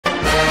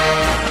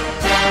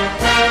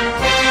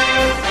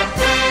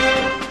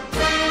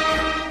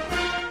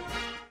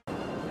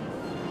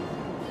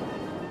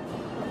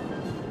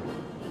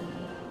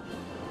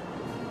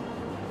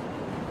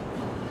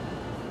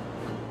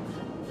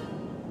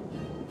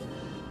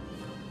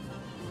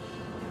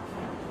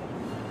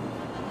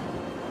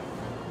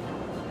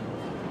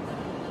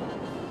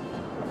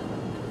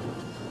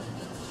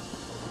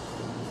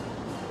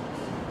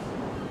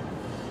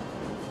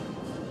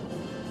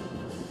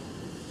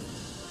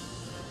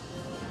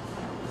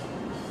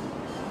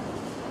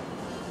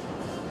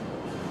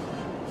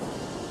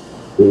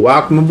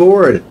Welcome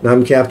aboard.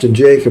 I'm Captain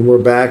Jake, and we're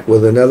back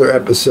with another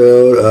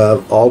episode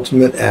of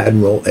Ultimate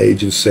Admiral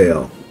Age of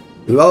Sail,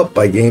 developed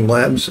by Game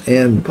Labs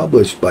and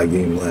published by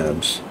Game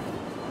Labs.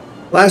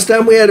 Last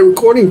time we had a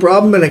recording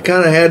problem, and I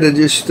kind of had to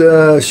just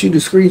shoot a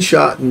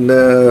screenshot and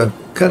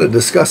kind of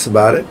discuss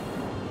about it.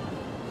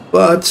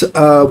 But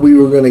we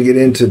were going to get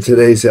into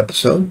today's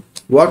episode.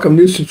 Welcome,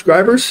 new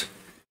subscribers.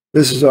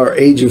 This is our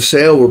Age of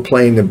Sail. We're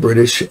playing the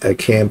British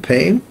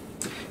campaign,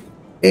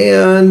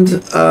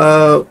 and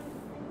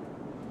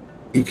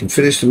you can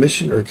finish the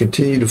mission or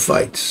continue to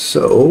fight.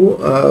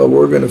 So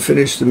we're going to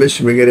finish the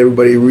mission. We get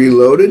everybody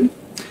reloaded.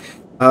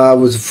 I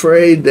was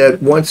afraid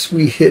that once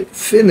we hit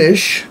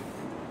finish,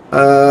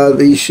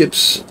 these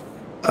ships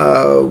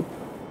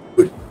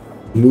would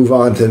move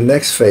on to the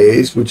next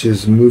phase, which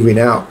is moving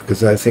out,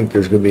 because I think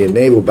there's going to be a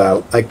naval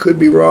battle. I could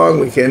be wrong.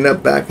 We can end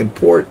up back in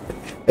port.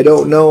 I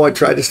don't know. I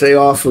tried to stay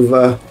off of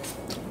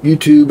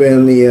YouTube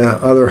and the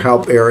other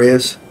help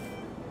areas.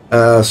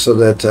 So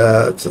that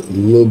it's a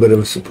little bit of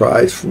a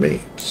surprise for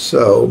me.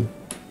 So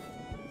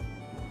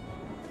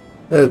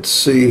let's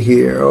see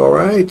here. All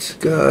right,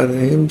 got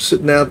him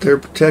sitting out there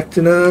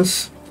protecting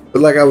us.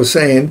 But like I was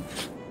saying,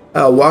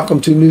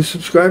 welcome to new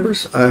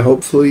subscribers.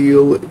 Hopefully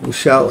you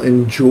shall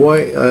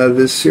enjoy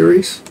this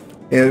series.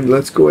 And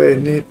let's go ahead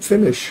and hit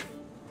finish.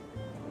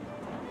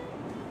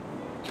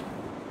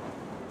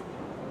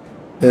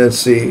 Let's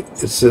see.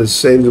 It says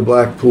save the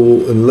Black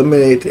Pool,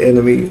 eliminate the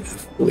enemy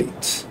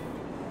fleet.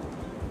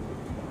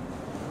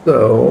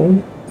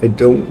 So I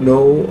don't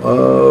know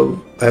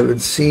of, I haven't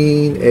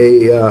seen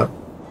a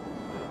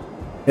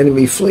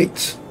enemy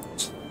fleet.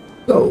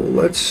 So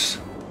let's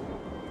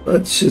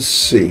just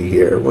see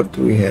here. What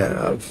do we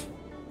have?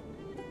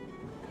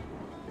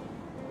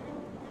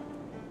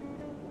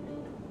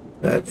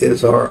 That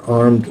is our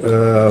armed,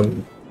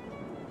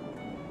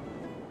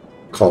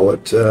 call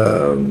it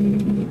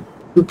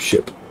troop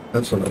ship.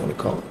 That's what I want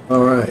to call it.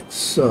 All right,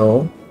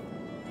 so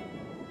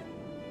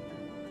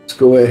let's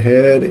go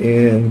ahead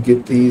and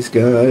get these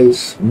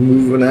guys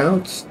moving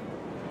out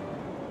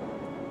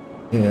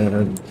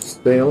and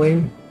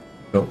sailing.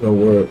 Don't know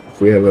where,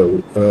 if we have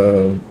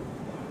a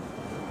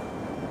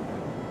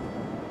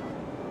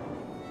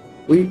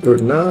fleet or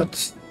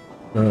not.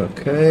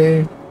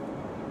 Okay.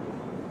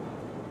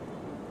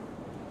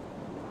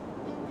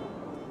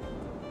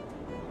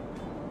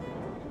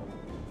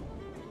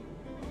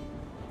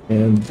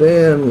 And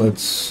then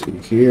let's see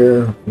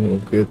here. We'll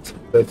get,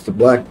 that's the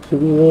Black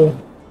Pool.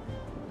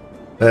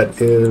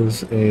 That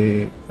is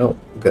a, oh,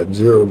 got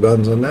 0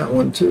 guns on that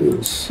one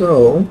too.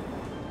 So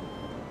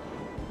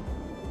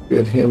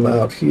get him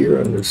out here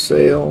under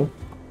sail.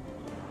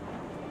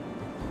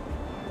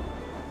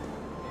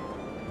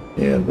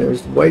 And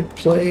there's White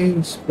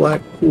Plains,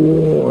 Black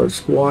Pool, or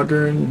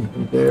Squadron.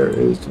 And there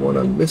is the one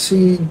I'm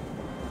missing.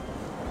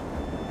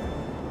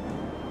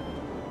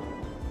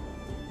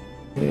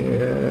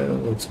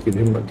 And let's get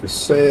him under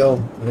sail.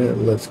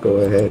 And let's go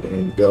ahead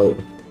and go.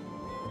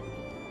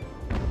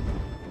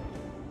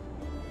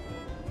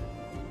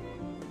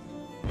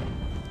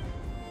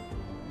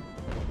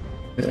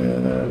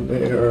 And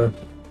they are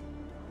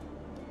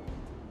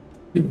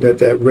keeping at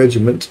that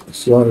regiment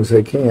as long as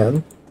they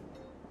can.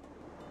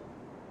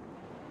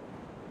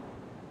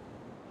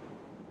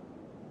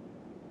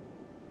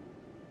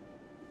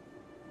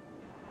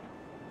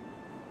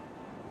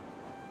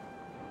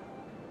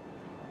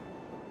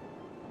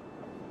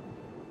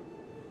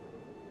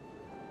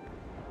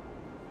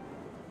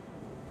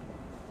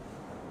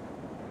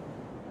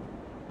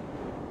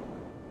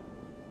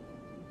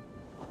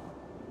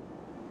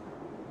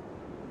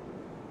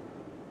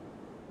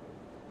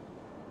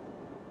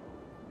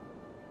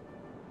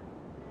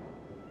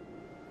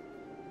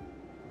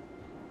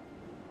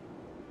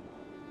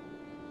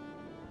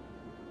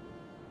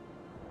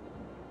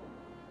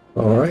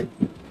 All right,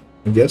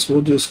 I guess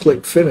we'll just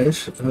click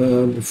finish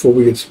before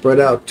we get spread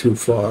out too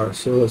far.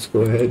 So let's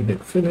go ahead and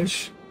hit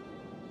finish.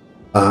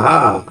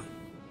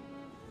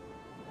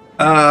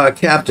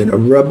 Captain, a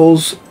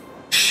rebel's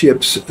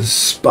ships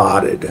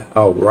spotted.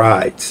 All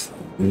right,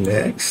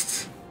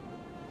 next.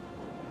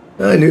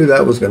 I knew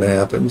that was going to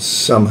happen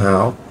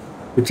somehow.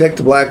 Protect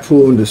the Black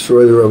Pool and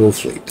destroy the rebel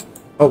fleet.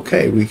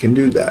 Okay, we can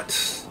do that.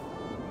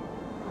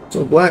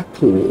 So Black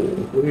Pool,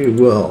 we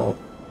will.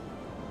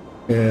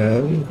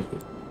 And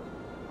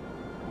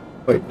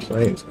White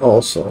Plains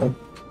also.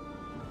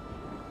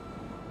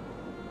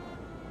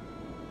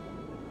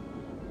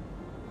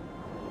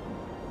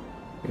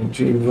 And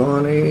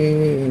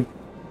Giovanni.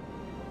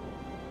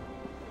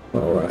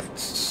 All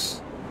right.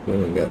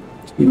 Then we got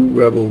 2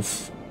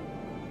 rebels.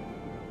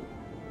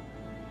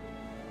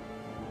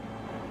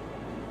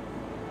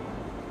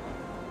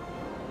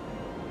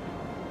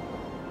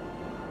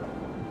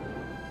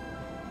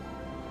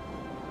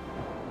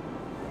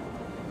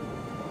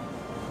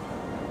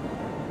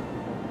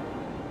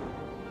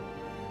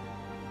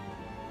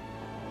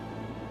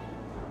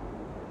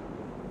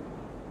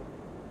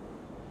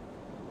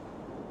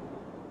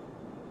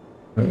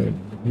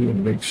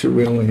 Make sure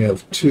we only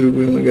have 2.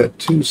 We only got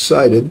 2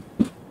 sighted.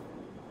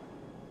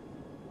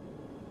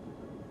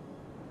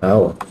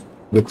 Now,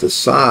 with the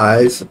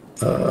size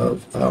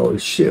of our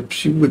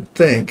ships, you would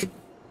think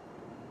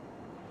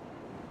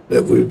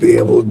that we'd be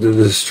able to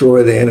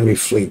destroy the enemy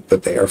fleet,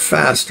 but they are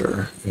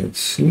faster and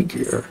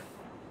sneakier.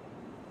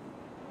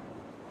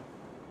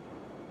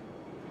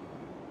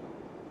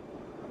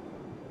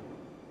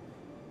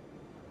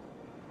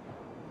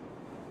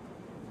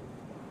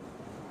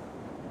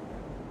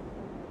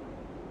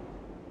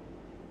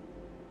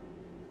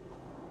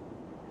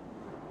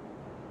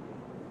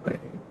 Right.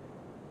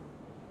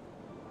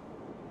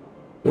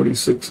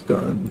 46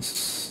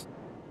 guns.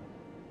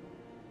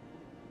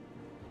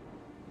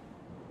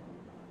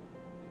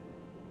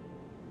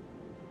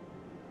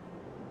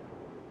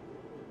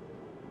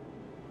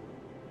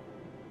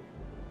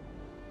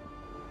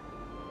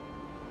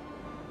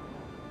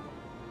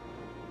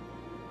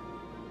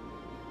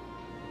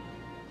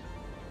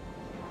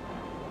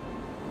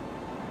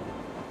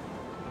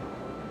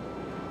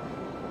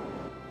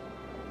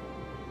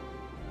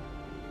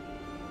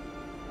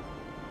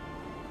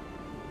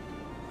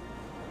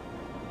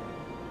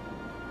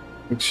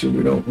 Make sure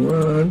we don't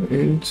run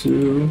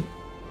into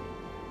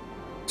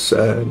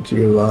San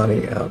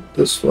Giovanni out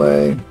this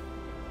way.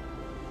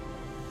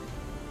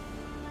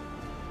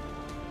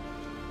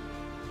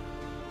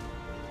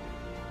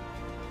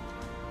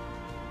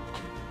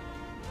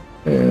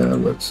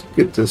 And let's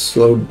get this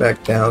slowed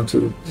back down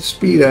to the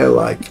speed I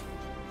like.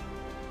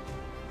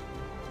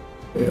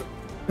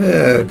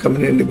 Yeah,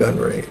 coming into gun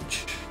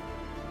range.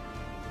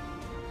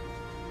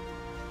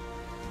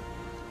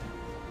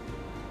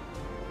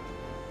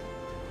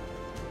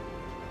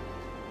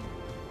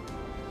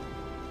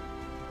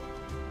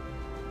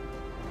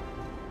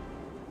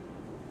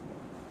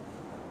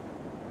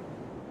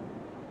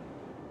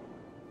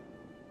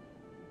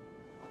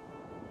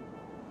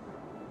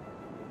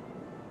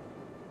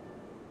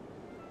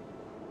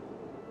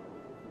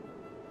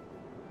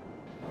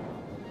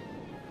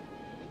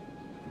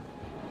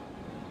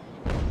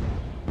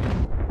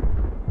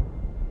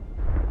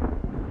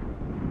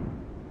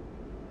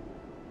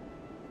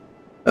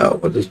 Oh,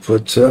 we'll just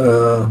put,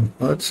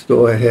 let's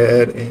go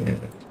ahead and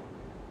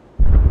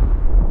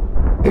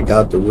take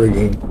out the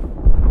rigging.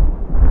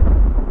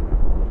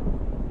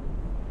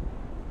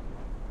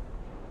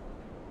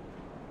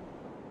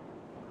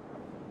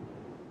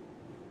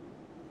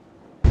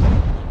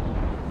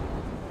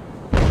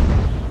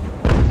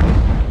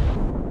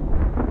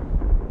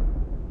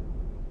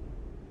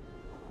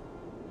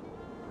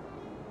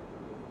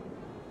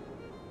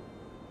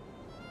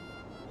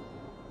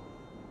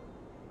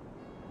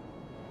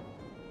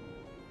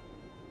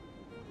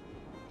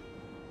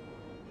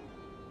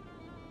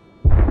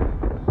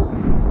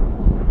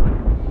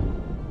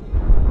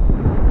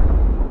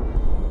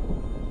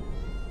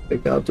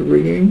 Take out the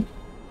rigging.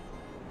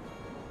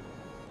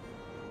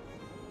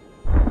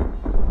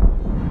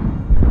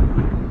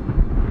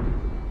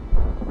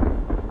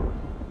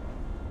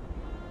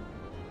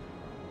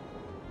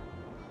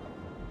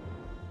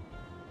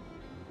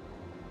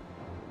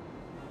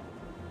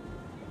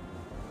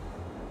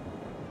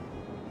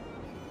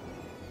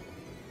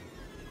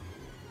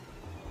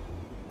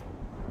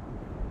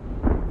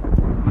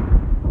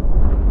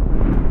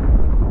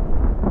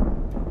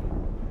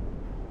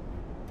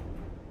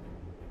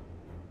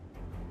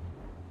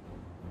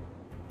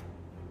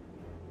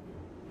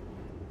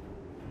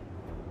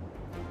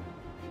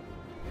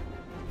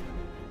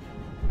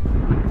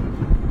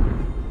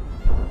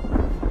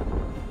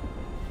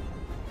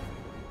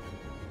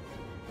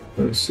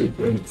 Let's see.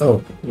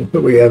 Oh,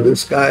 we have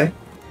this guy.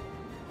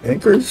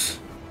 Anchors.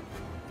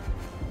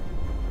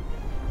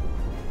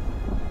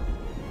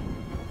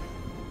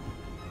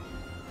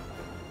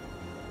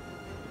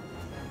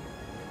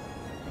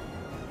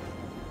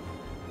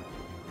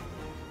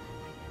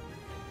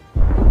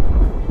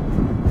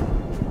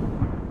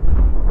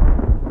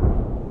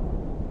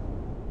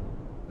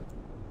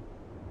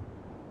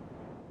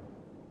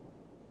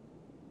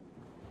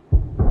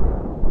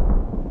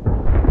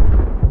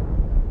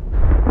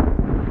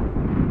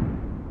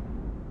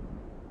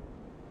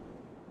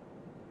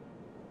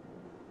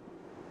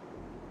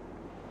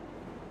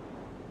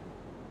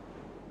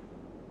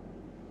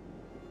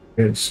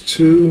 It's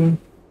 2.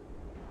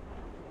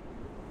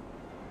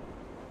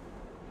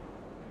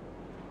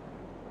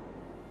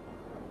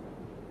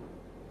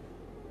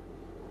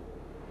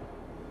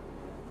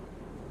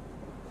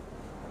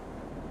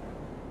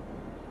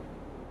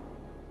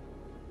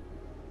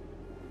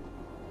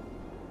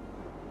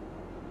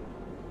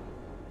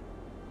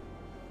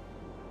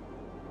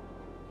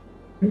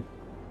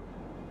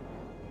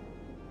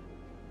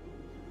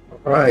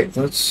 All right,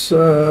 let's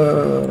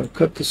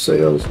cut the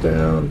sails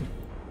down.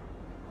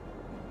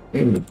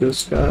 Aim at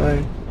this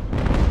guy.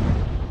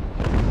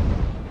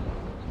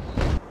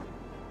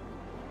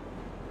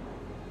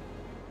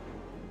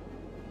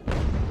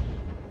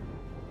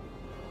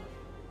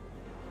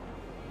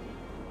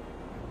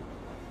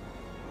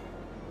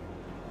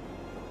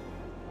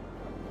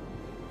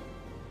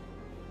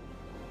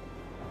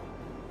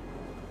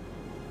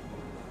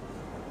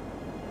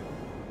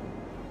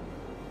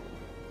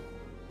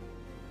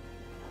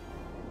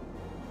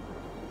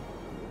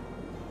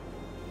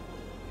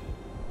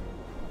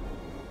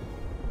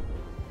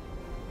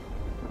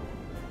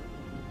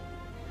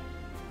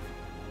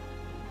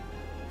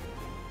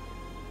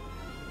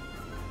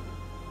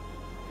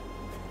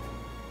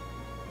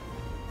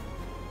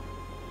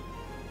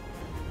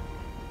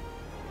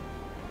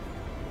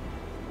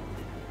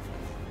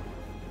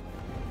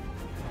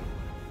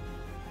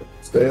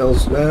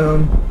 Sails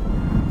down.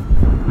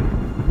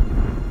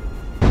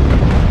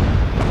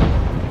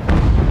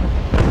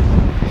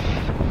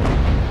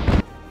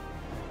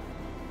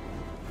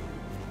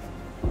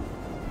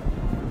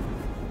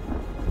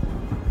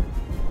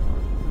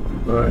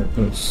 All right,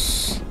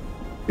 let's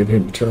get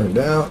him turned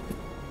out.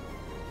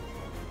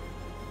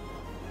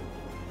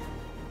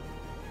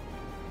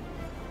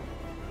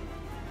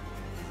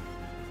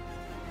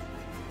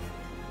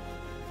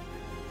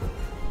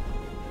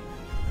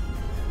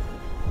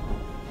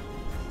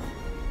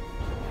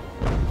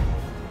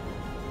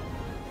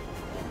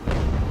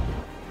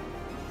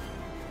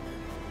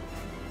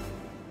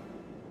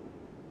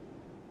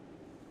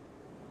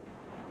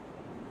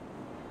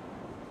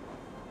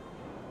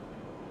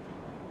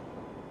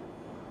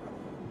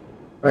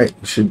 Right,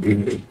 should be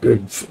a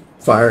good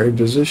firing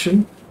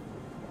position.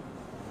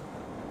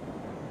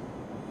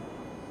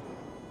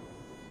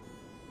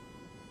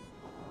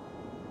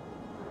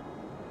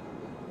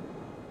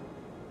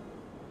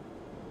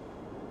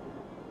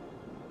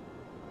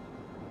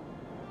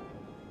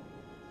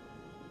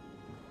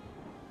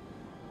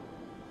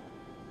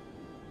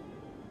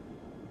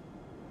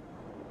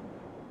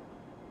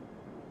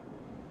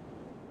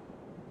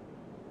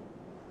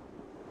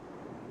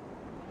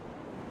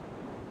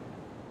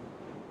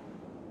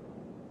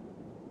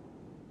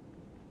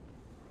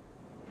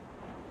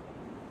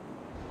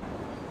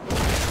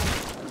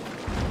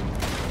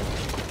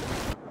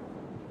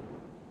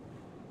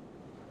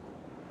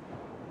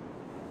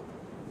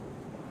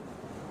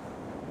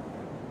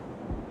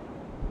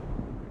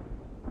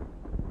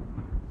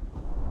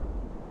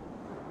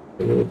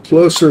 A little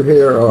closer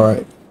here, all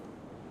right.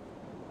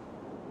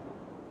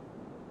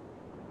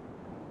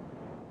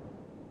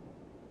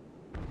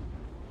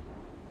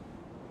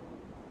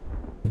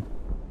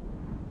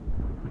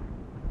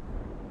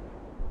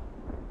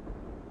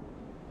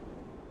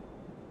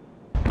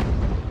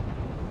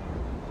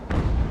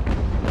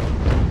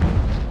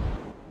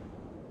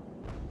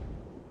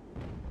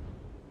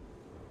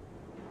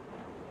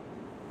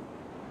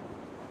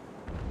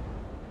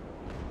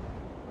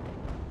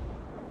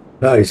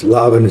 Now he's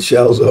lobbing the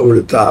shells over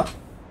the top.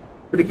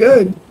 Pretty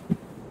good.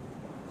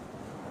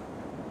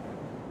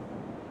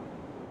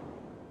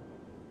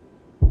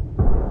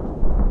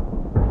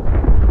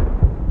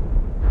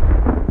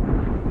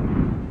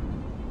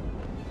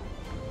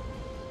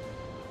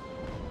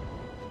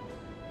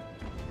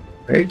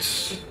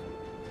 Right.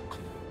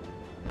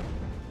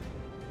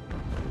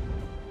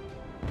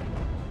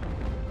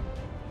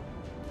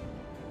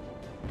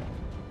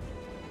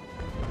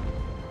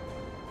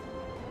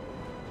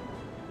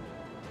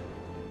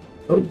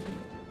 Oh.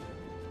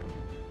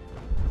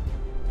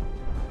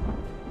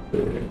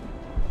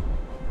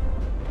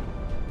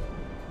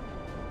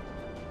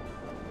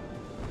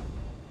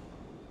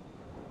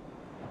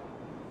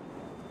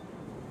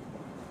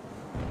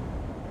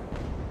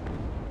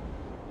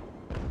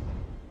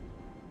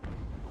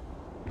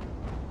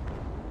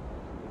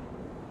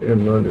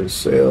 And under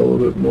sail a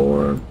little bit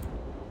more.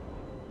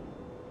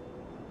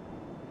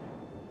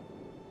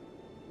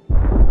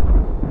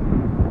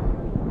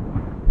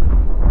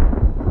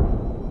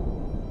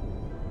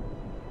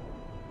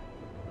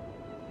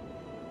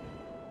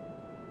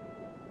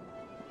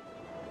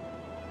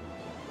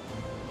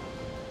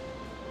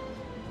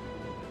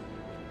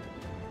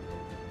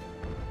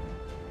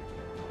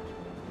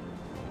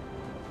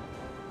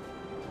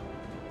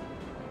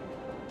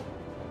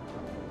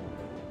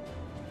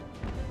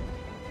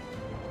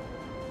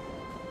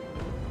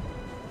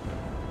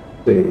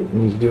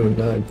 He's doing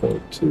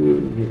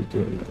 9.2. He's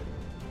doing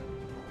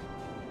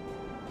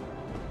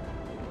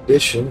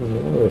addition. I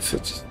don't know if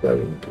it's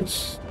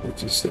 56%.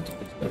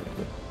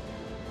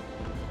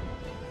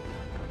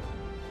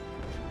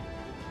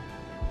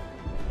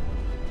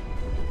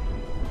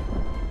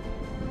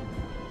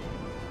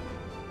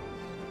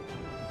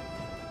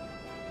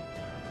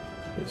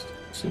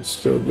 It's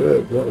still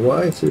good.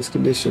 Why is this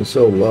condition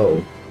so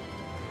low?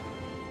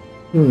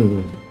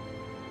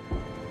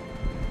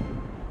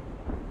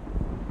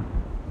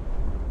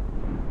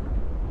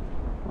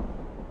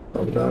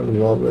 I'm not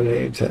involved in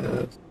any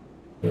task.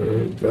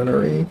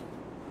 Gunnery,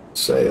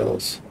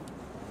 sales.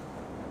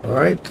 All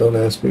right, don't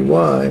ask me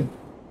why.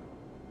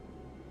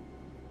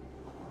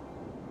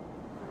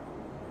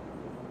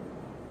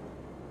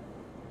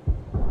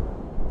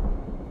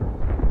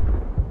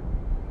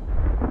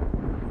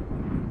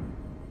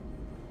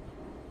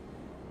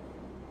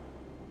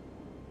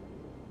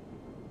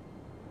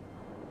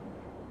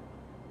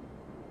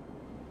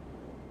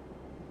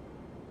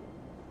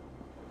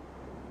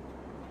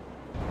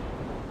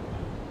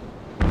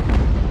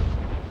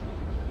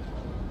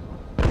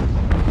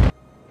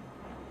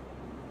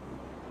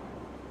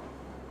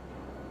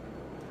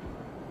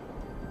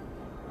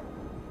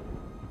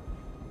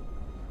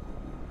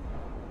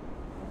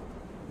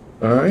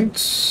 All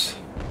right,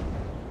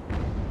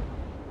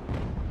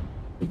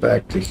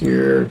 back to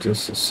here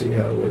just to see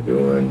how we're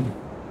doing.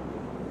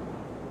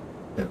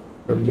 Yeah,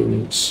 we're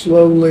moving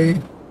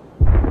slowly.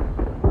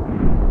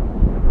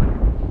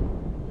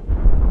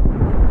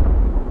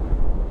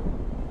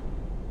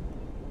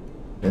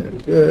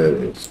 And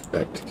good. It's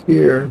back to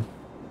here.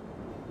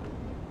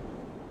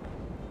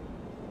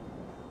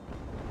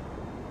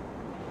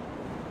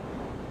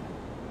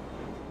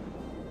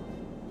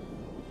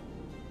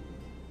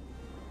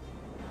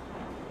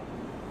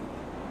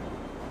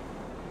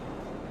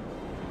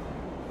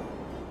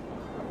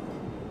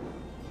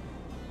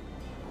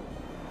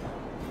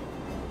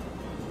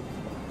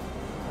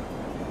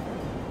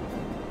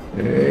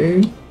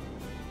 Okay.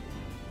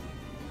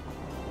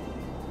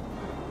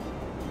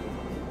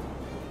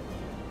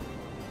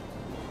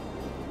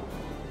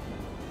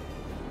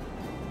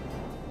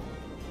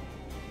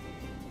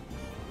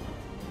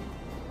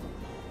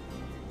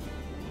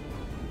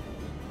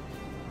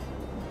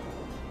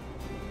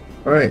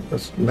 All right,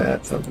 let's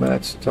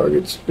match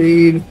target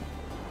speed.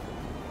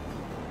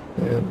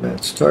 And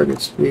match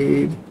target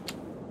speed.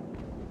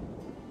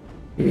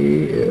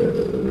 He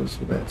is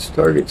match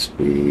target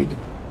speed.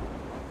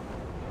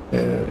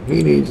 And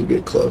he needs to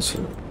get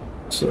closer.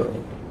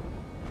 So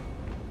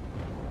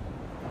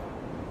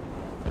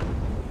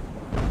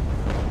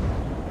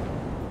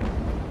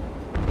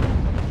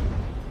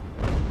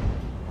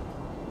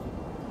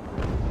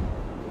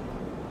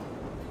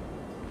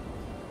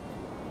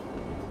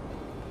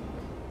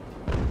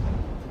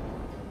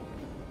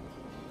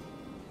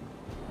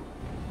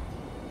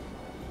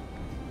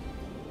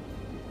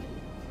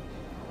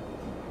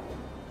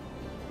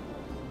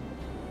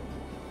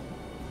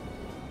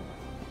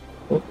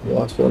oh,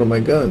 lost one of my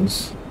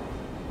guns.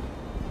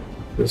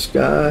 This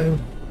guy.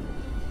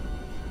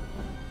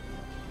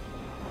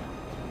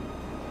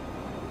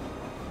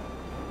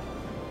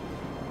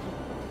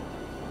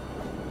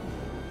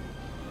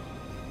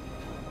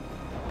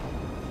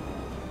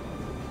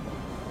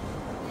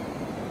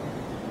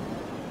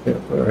 Yeah,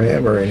 we're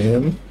hammering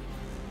him.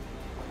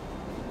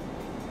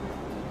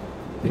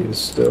 He is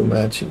still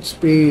matching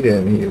speed,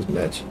 and he is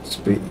matching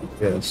speed,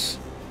 yes.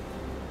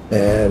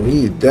 And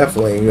he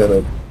definitely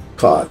gonna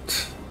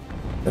caught.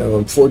 Now,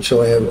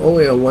 unfortunately, I'm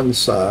only on one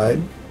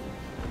side.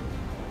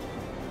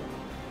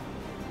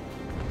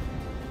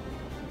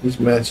 He's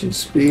matching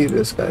speed.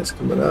 This guy's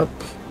coming up.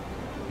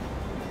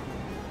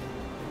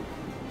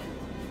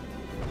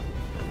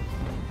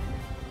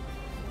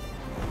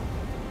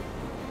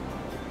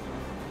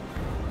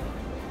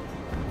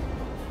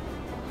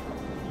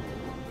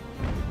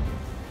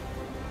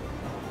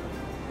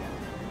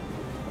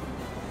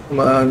 Come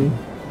on.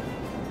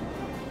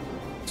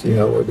 See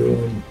how we're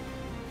doing.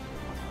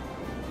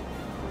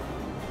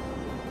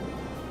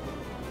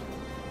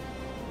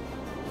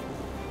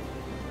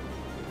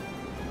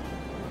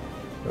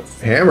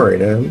 Hammering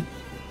him.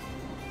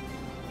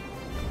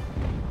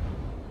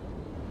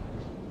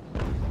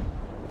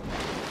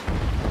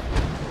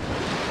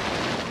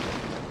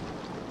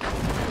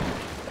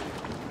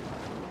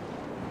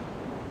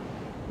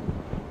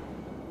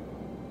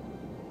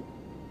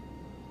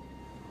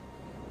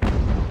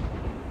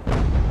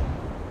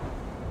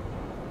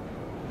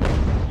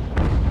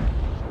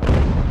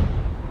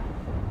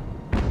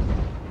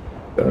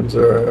 Guns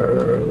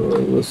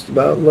are just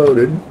about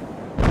loaded.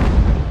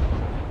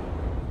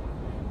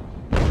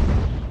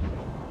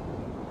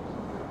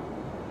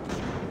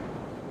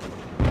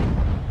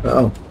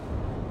 Oh.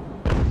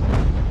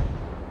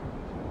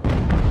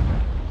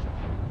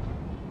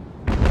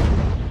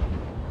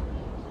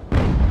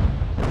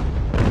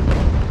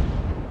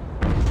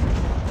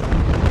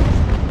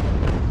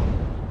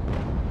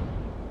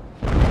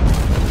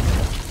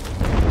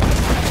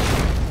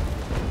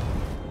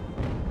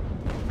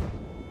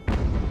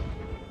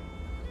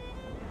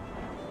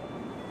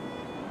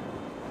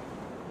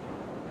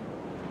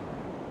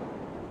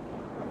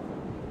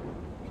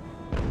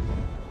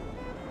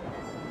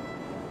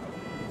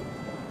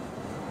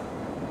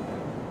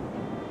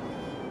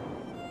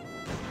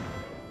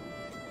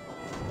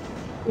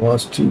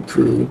 Lost 2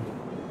 crew.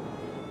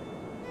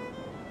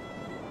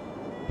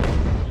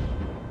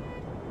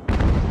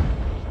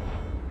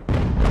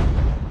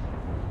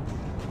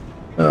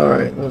 All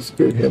right, let's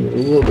get him a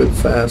little bit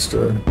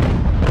faster.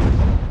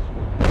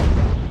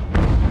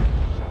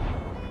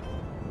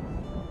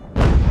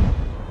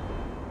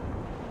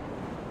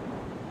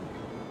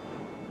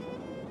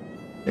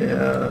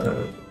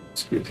 Yeah,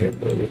 let's get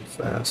him a little bit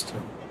faster.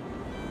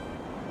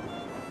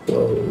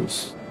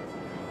 Close.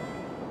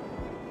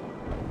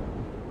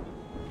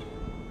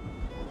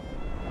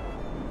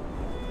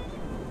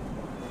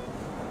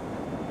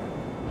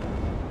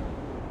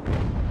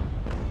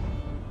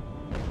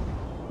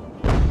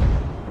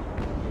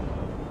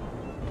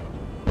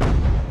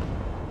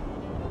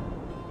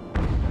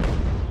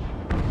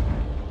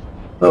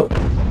 Oh,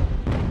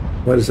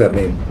 what does that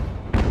mean?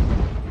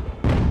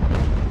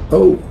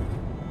 Oh.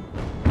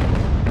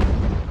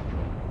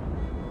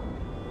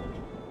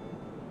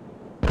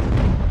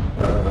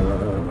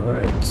 All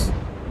right.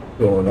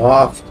 Going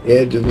off the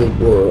edge of the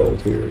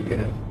world here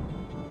again.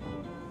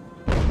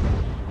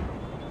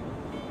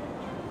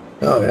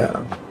 Oh, yeah.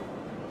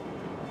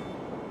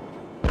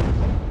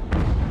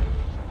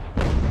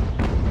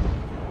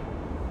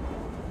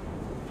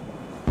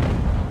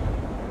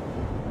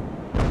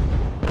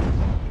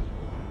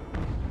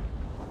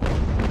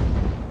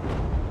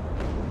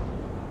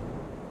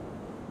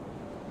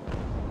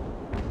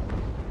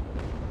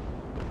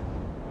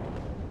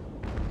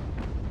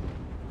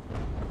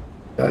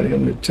 Got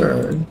him to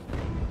turn.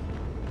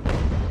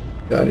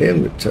 Got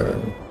him to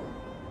turn.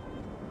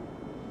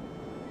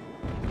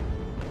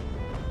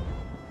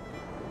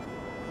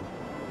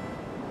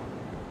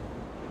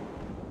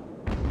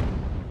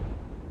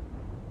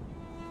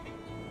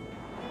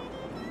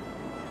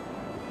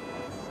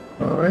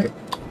 All right.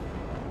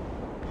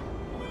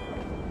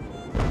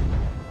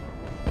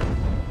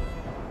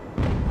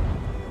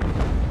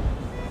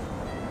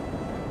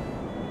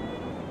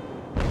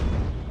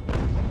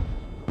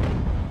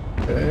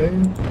 Okay.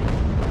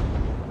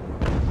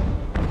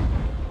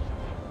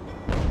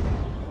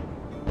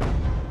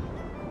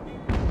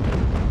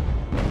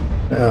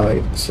 Now I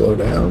can slow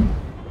down.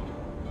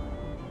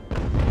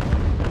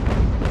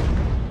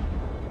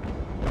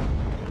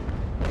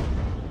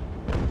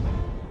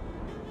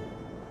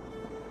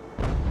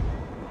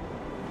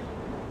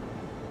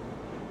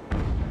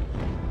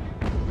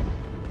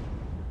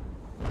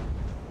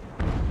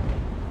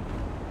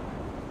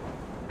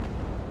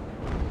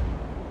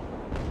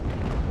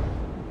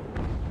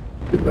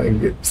 See if I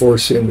can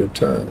force him to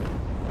turn,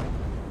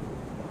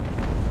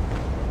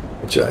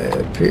 which it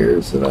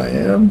appears that I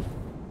am.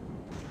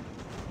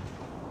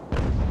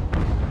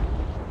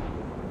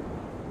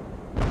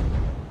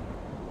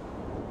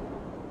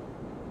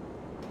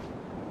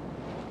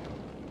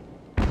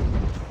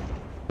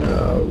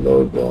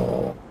 Load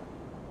ball.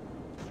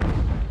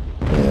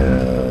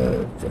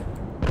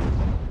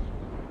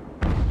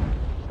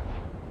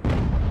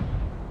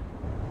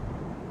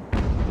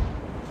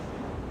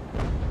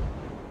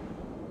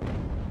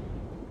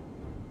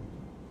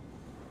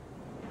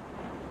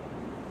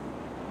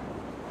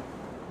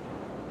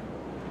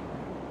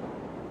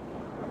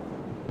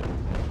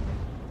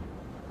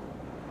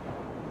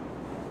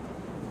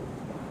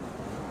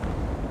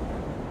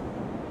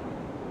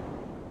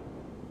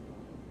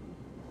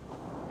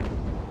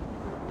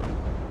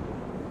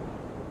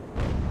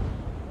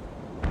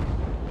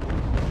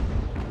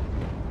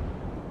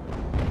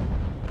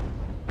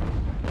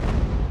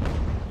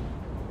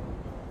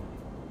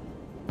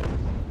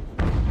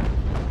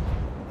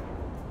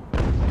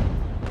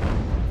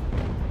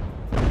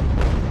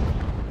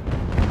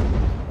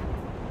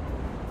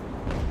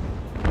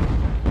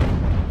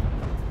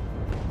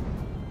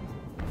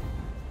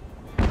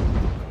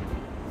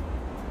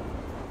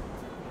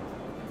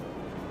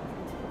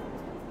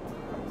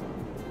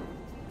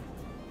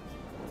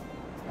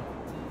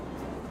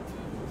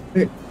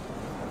 And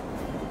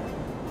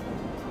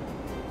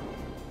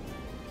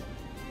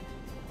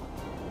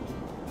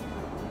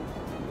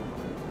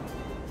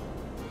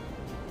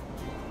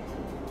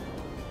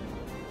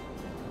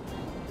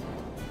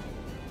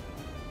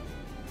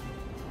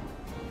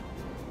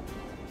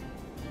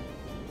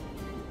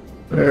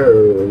there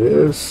it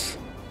is.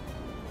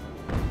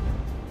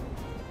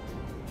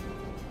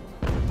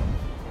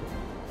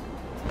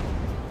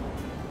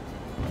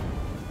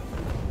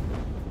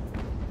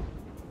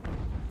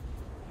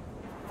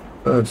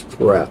 That's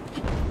crap.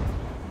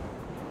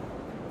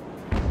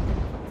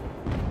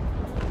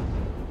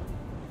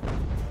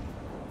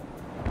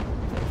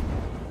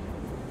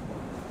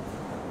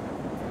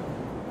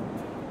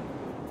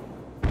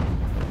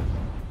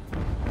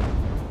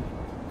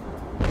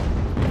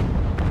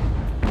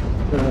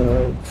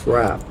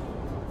 Crap.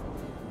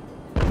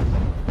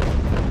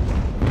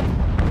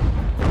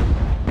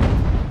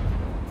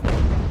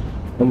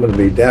 I'm going to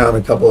be down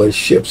a couple of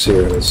ships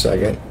here in a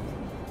second.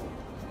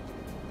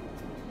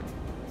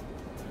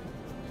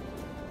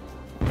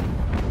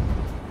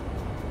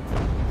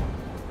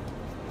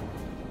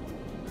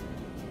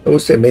 I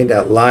wish they made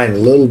that line a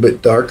little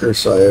bit darker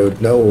so I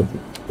would know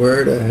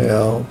where the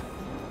hell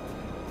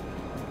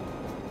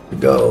to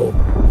go.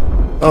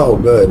 Oh,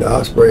 good.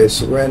 Osprey has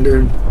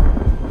surrendered.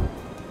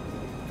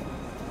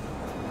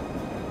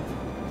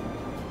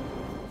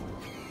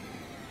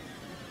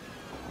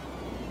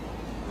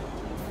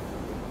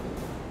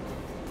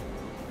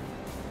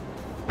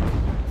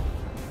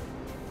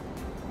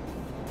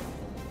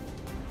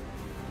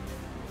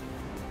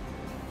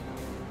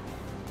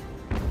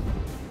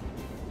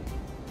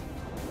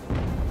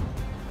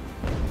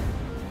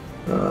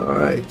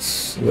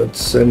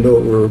 Let's send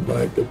over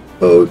my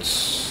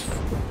boats.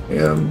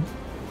 Yeah.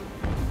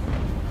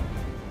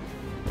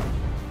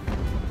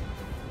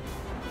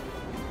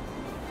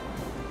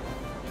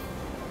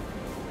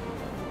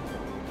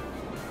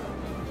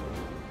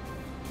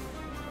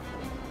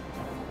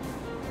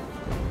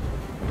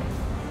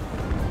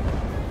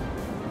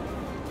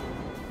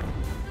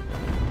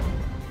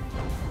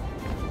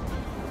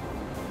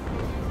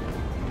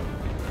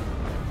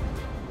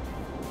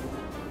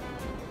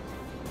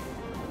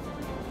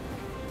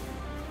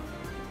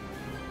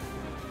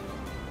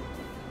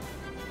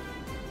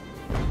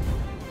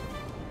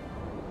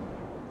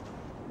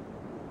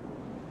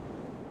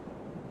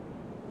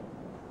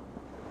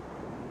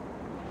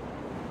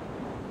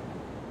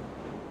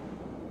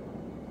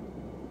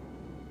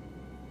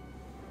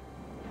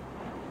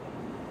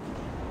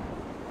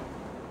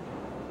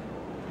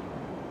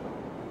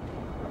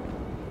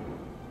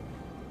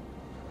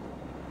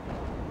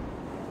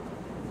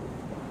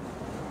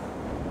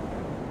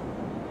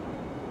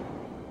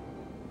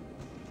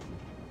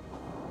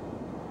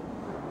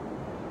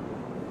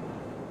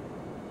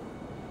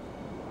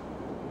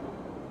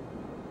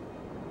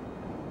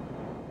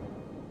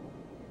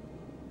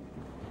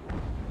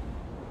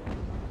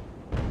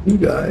 You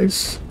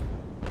guys.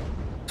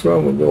 What's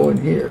wrong with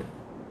going here?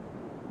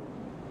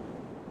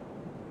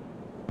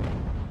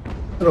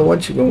 I don't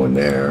want you going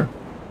there.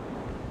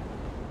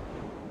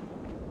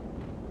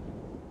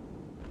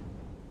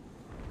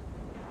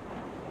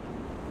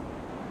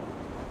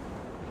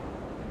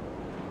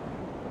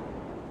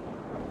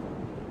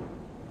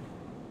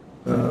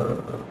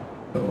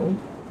 No.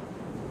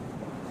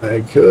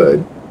 I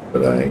could,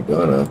 but I ain't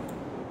gonna.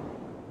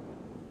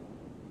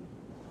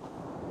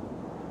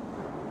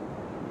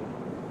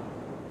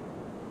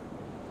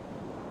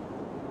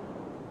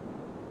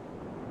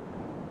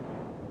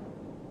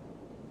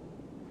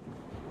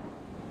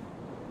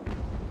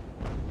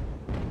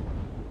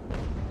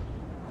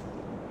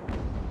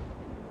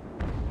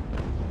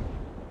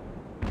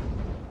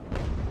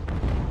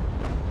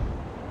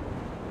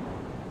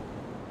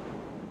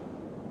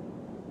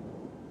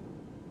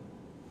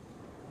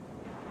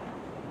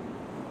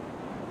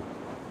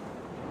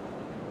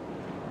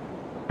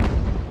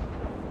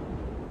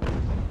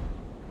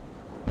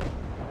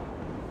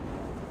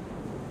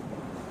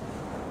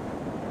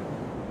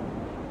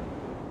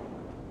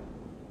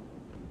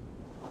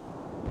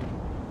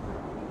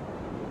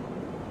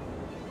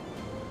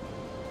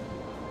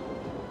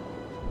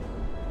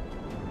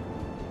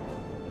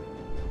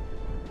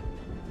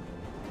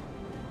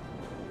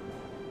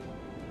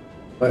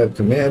 I have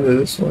command of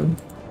this one.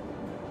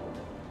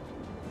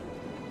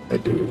 I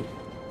do.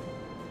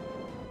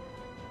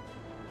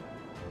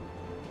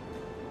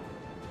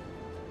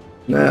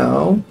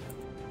 Now,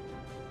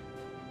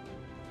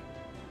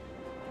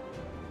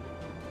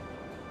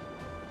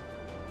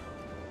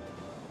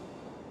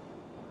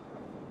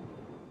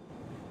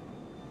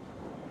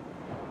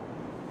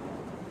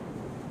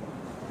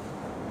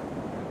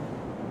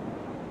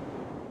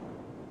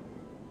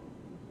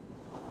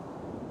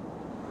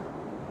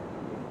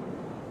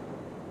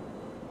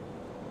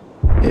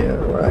 yeah,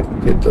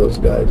 right, get those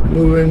guys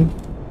moving.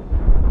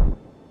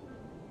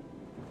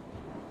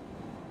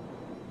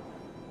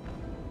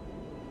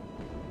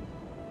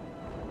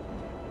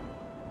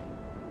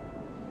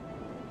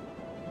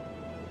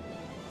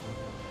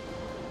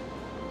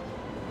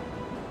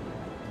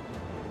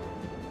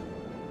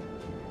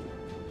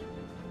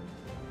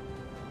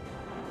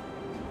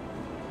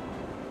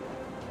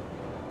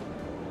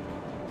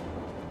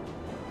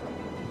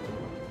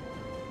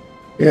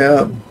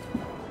 Yeah.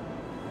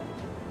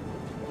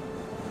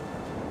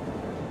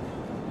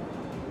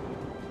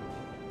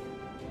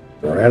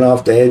 Ran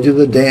off the edge of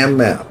the damn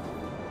map.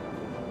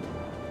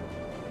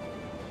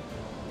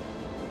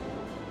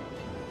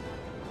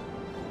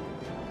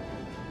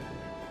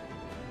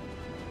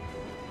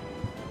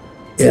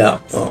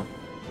 Yeah, well,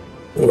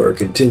 we're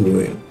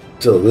continuing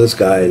till this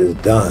guy is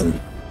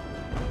done.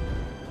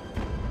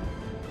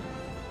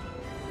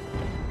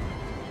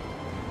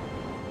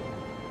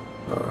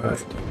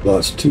 Alright,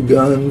 lost 2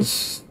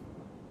 guns,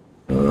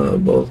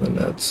 both on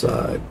that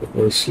side, but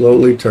we're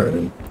slowly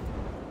turning.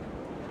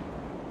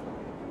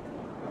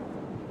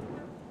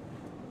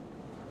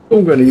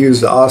 I'm going to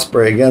use the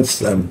Osprey against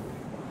them,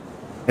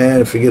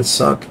 and if it gets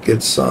sunk, it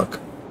gets sunk.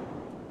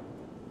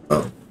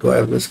 Oh, do I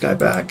have this guy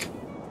back?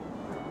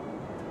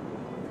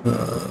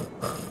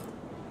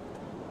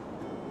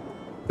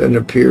 Doesn't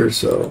appear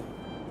so.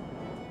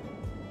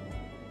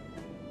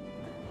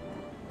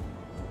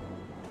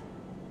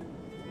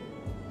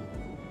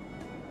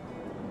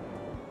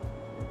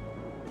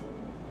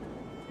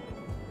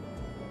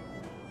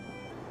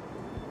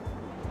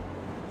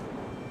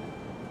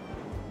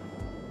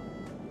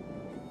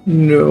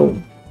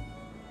 No.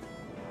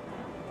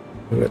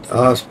 I got the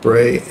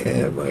Osprey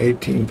and my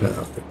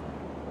 18-pounder.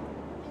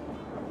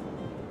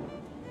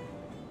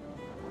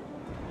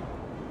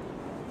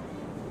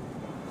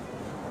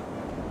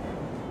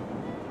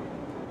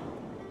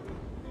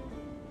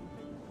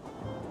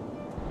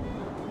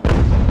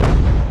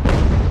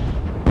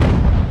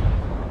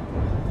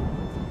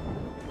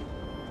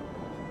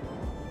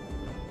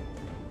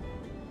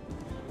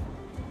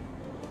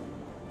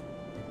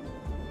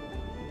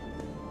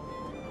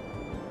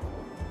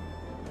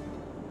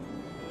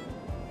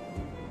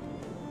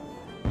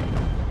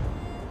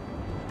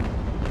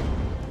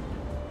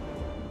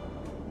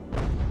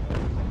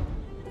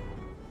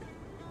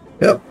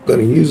 Yep,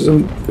 gonna use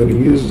them. Gonna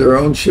use their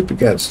own ship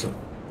against them.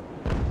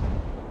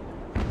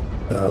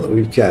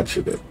 We've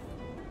captured it.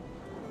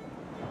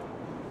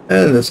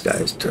 And this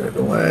guy's turned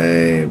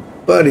away,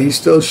 but he's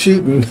still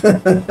shooting.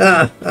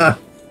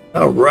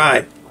 All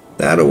right,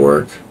 that'll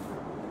work.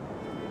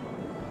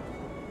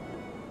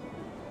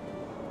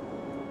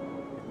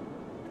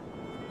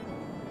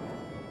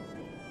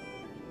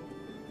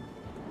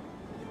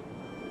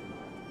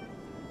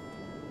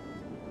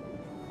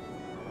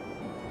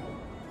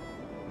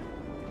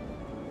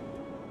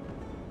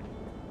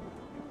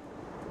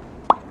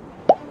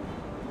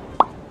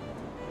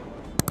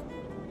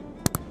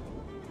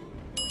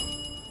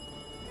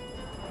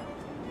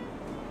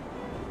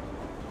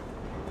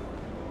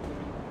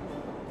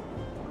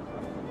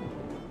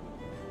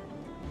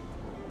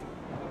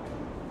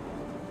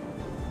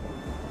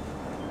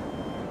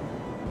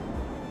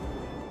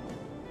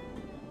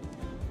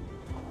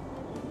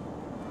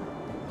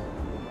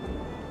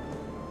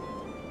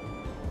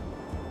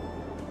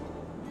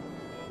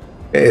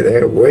 Hey,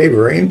 they're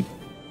wavering.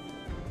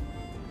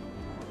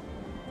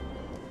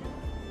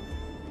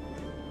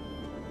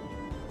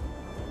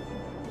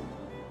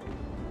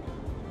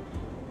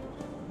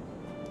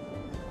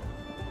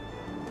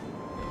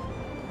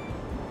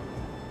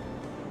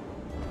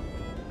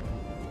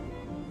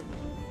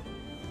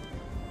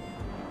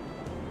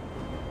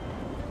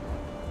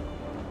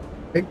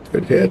 Make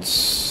good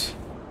hits.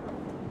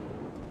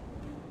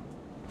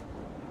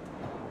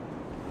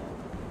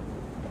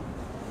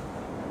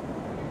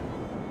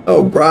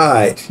 Oh,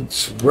 right.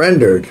 It's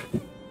rendered.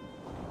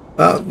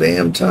 About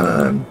damn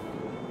time.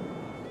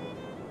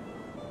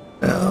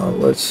 Now,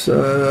 let's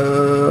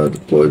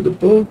deploy the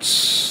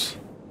boats.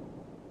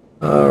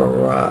 All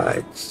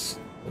right.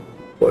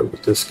 Deploy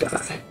with this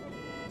guy.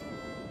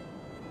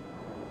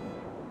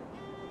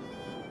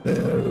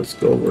 And let's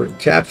go over and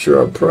capture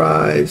our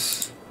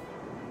prize.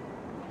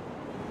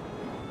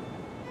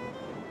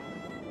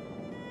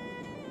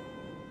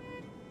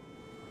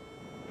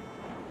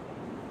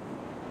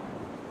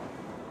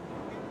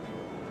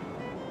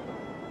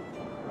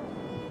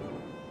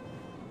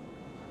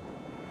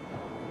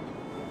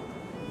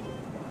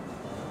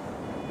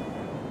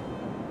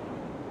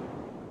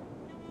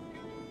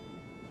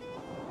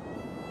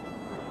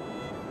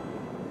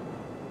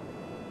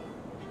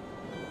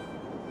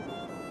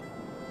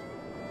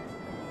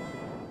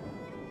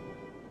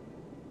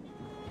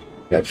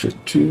 Capture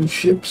 2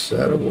 ships,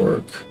 that'll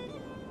work.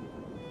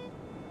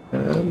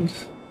 And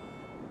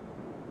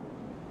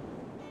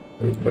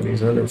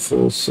everybody's under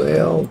full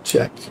sail,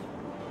 check.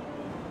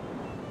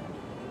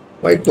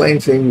 White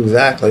Plains ain't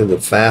exactly the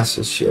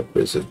fastest ship,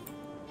 is it?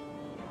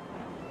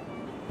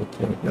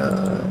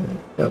 4.9,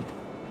 yep.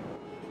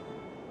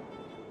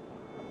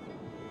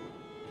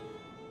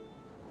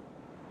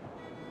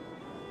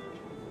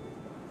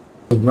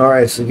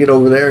 Alright, so get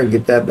over there and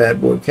get that bad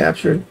boy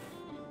captured.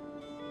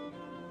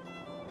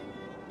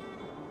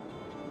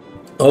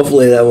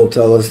 Hopefully that will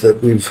tell us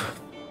that we've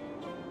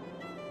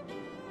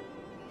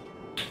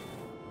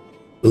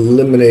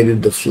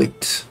eliminated the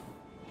fleet.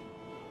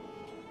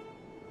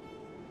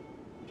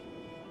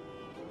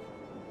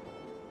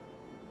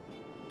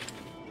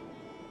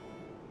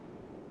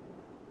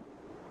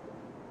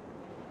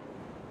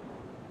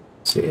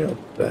 See how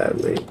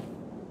badly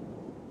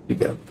we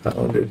got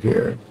pounded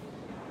here.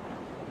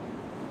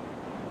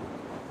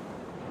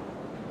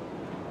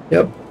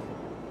 Yep.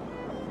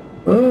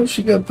 Oh,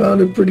 she got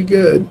pounded pretty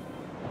good.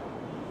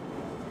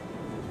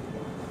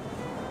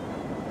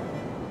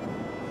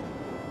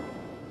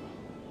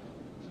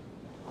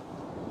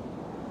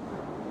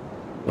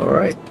 All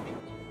right.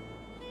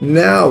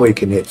 Now we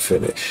can hit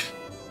finish.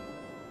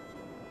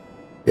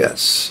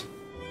 Yes.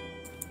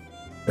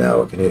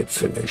 Now we can hit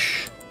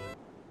finish.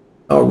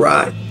 All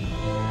right.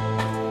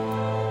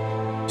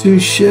 2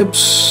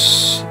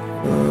 ships.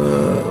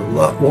 A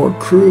lot more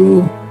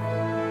crew.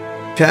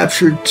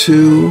 Captured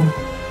 2.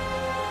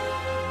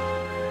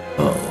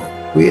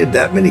 Oh, we had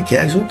that many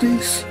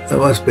casualties? That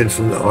must have been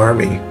from the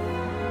Army.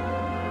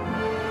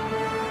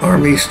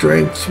 Army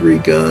strength, 3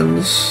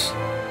 guns.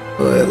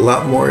 A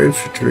lot more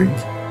infantry.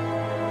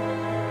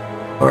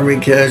 Army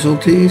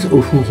casualties.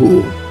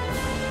 Ooh,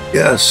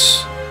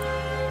 yes.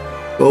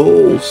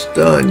 Goals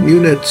done.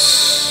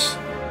 Units.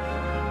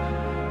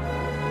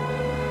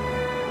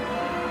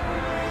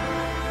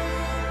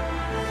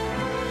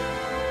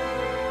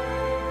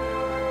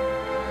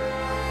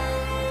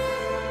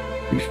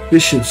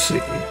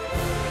 Efficiency.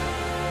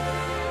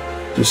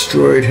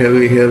 Destroyed,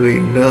 heavy, heavy,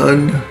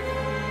 none.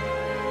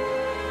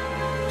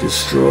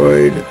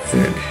 Destroyed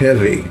and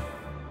heavy.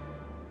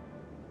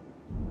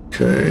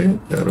 Okay,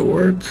 that'll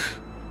work.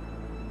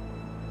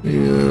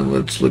 Yeah,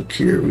 let's look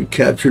here. We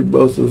captured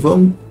both of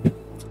them.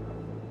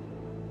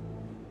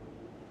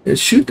 And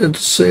shooting at the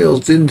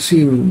sails didn't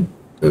seem,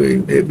 I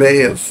mean, it may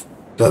have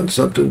done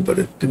something, but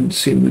it didn't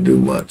seem to do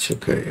much.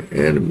 Okay,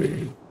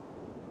 enemy.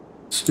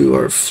 Let's do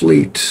our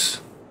fleet.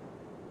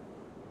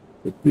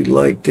 Would be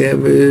light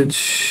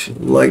damage,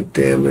 no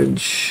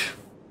damage,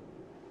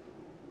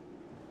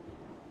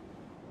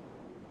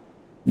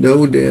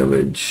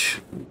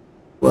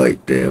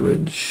 light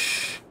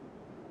damage,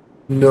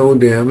 no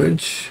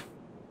damage,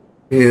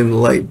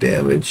 and light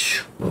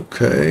damage.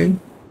 Okay.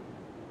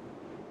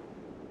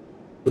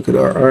 Look at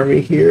our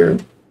army here.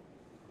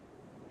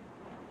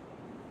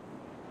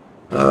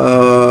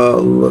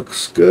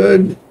 Looks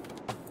good.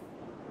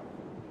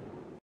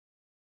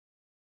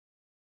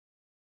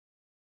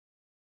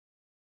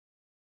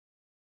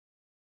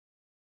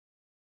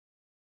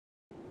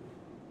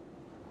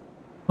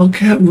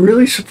 Okay, I'm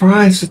really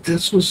surprised that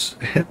this was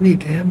heavy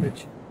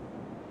damage.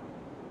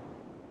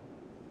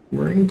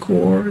 Marine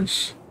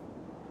Corps,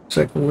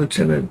 Second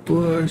Lieutenant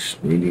Bush,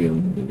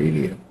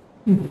 medium.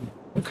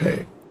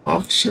 Okay,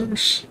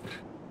 officers.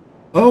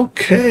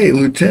 Okay,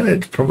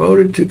 Lieutenant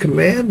promoted to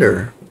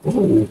Commander.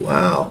 Oh,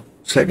 wow.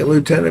 Second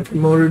Lieutenant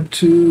promoted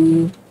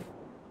to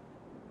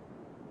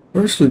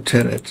First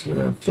Lieutenant.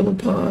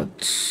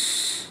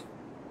 Philippots.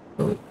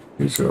 Oh,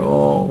 these are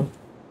all,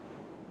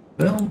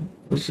 well,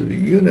 those are the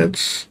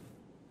units,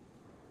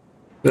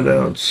 but I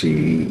don't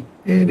see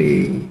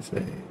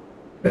anything.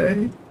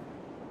 Okay.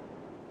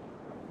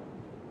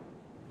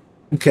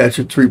 We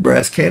captured 3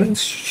 brass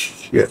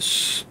cannons.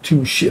 Yes,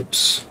 2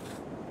 ships.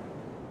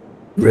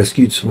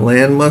 Rescued some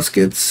land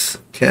muskets.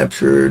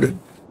 Captured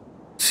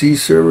sea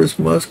service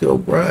musket. Oh,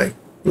 right.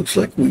 Looks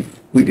like we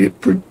did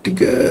pretty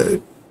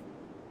good.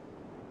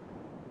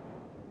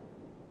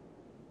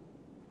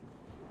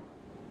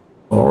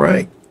 All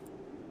right.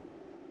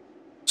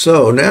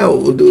 So now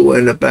what we'll do, we'll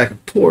end up back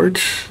at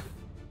port.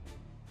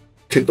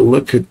 Take a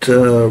look at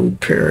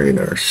repairing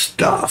our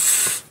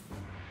stuff.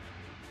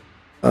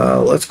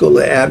 Let's go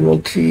to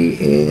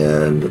Admiralty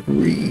and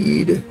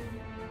read.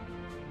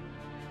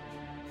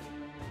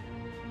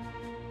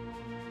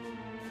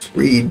 Let's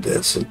read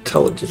this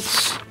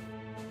intelligence.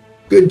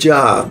 Good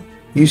job.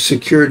 You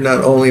secured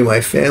not only my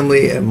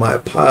family and my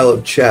pile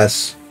of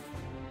chests,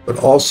 but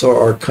also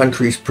our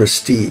country's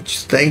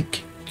prestige.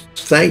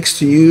 Thanks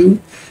to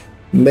you,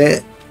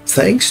 men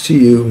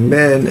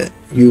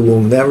you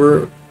will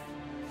never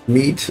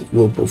meet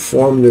will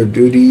perform their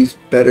duties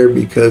better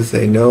because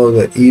they know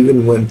that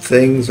even when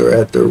things are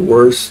at their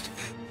worst,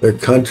 their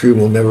country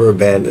will never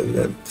abandon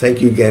them.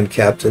 Thank you again,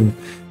 Captain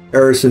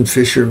Harrison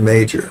Fisher,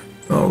 Major.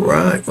 All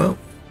right, well,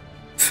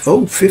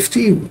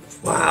 15.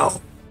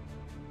 Wow.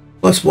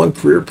 Plus 1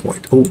 career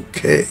point.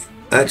 Okay,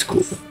 that's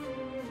cool.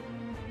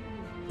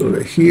 Go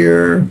to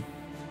here.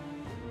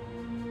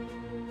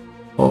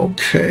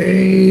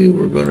 Okay,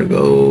 we're going to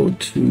go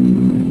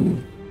to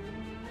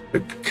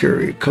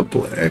carry a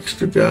couple of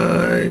extra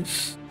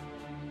guys.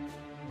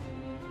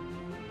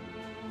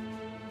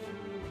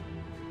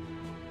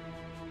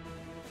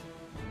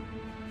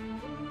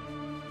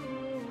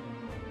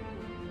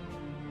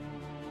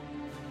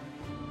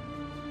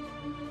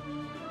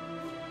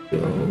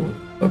 So,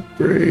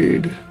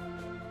 upgrade.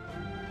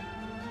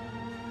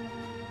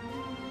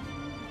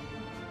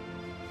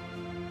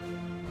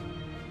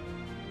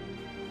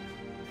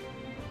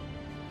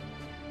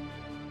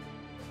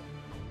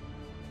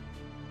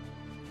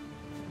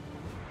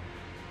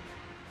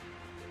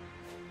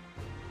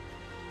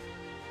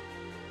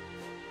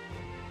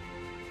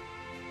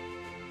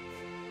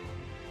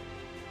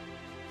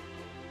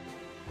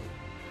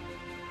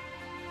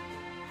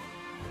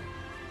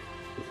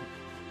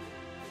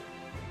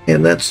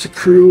 And that's the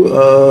crew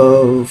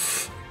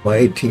of my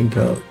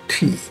 18-pound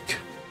teak.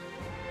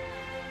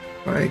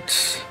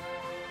 Right.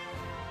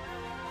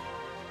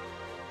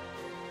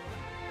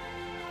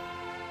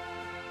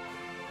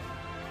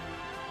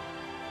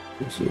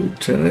 There's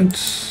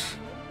lieutenants,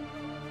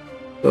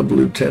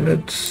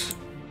 sub-lieutenants.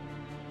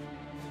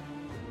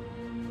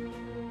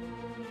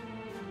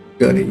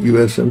 Got a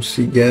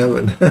USMC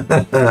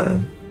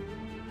Gavin.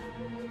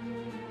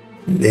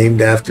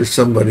 Named after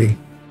somebody.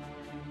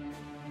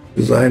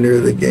 Designer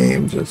of the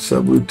games, a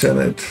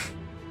sub-lieutenant.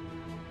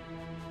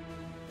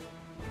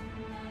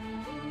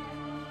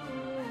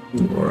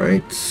 All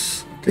right,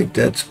 I think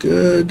that's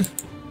good.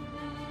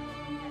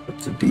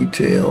 That's the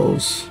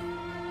details.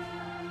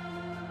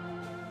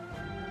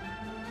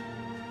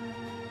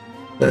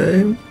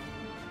 Okay.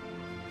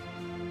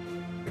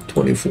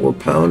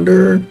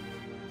 24-pounder.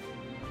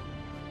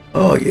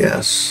 Oh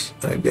yes,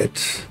 I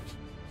get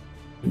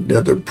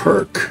another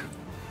perk.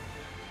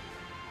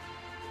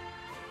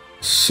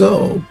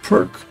 So,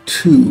 perk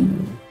 2.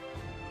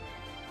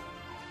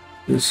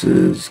 This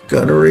is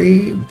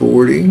gunnery,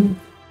 boarding,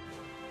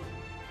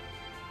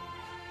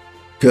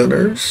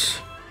 gunners,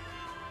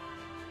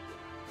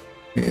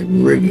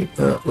 and rigging.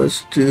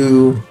 Let's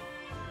do,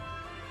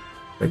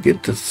 I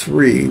get to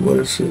 3. What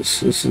is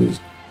this? This is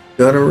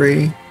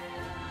gunnery.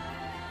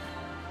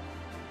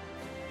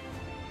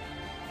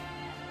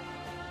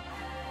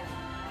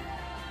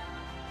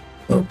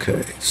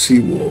 Okay,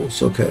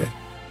 Seawolves, okay.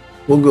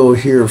 We'll go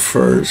here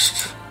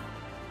first.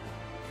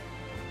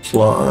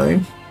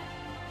 Fly.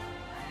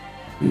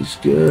 He's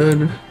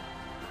good.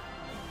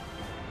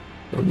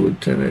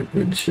 Sub-lieutenant,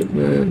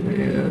 midshipman,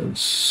 and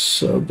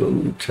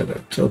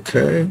sub-lieutenant.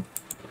 Okay.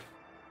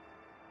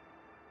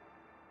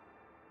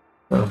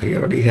 Oh, he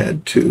already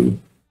had 2.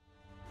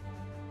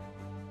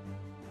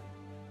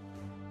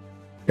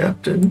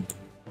 Captain.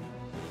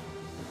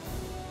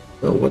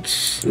 Oh,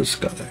 what's this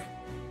guy?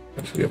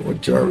 I forget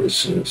what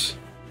Jarvis is.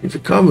 He's a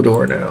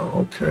Commodore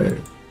now. Okay.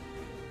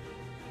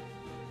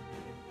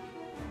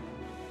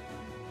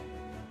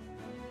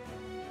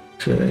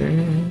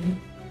 Okay.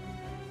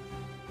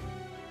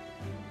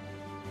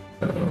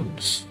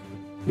 Let's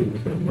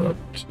move him up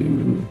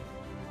to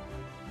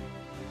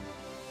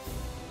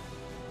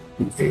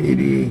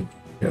 280.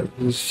 Yeah,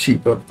 this is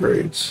cheap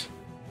upgrades.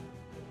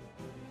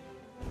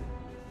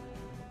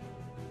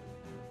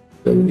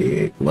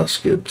 78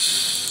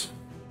 muskets.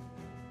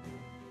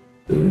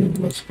 78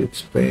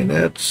 muskets,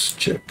 bayonets,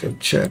 check and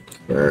check,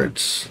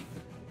 birds.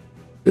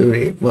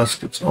 78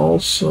 muskets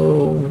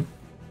also.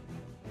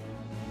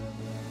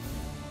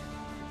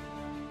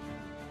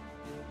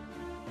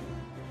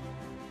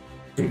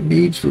 It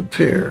needs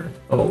repair.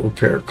 Oh,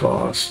 repair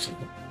cost.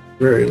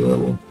 Very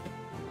little.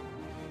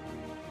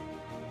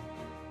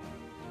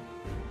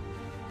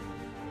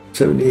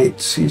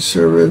 78 sea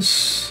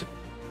service.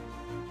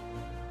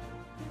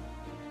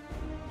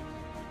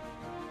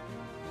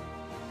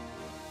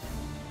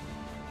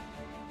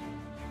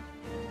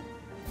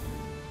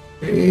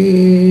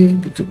 He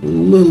took a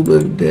little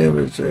bit of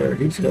damage there.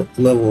 He's got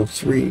level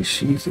 3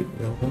 sheathing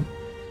now.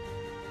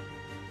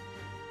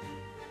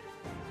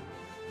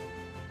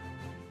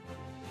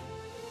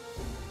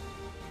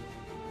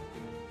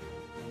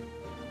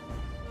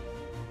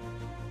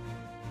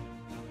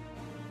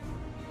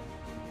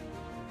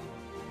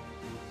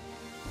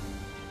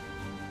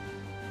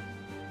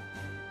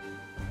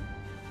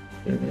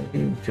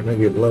 Can I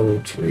get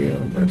level 3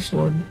 on this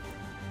one?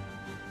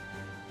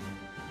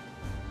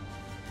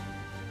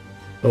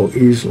 Oh,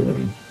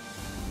 easily.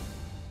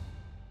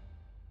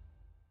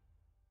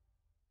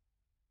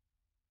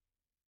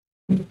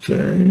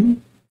 Okay.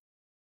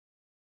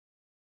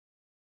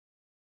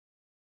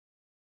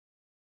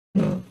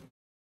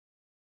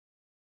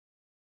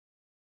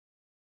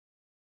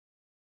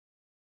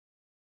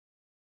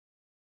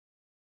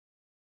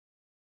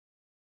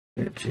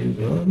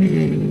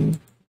 Giovanni.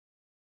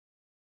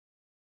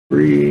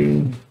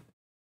 3.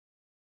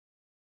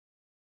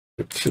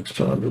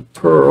 600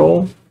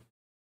 pearl.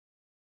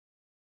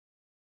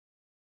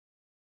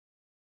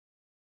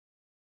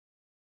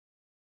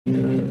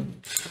 And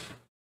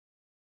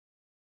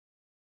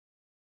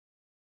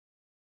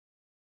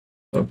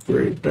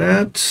upgrade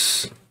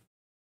that.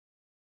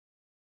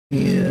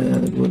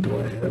 And what do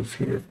I have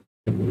here?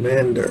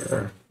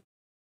 Commander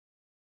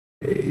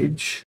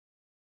page.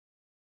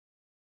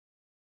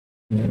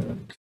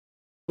 And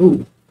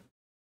oh,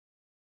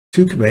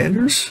 2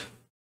 commanders?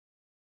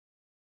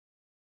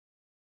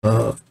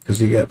 Because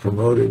he got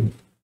promoted.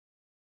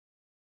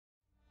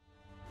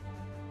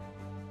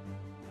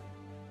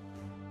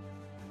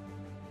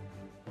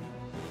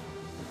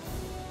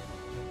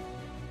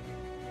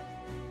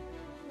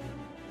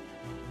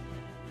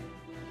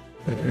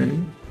 Okay.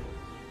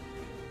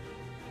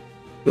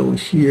 Go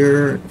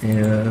here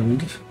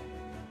and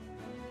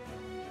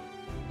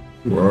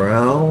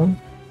morale,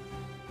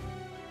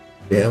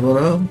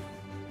 stamina,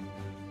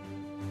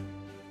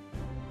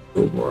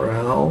 go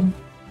morale,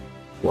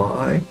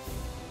 fly,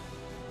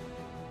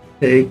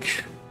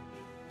 take.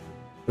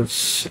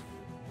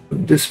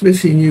 I'm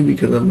dismissing you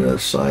because I'm going to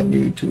assign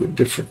you to a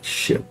different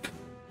ship.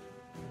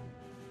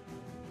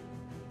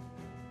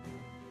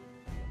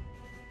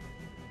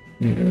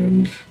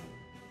 And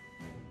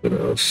I'm going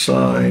to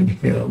assign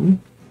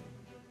him.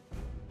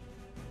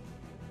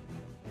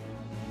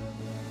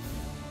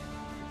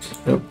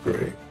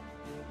 Upgrade.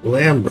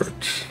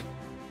 Lambert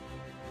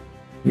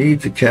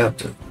needs a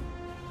captain.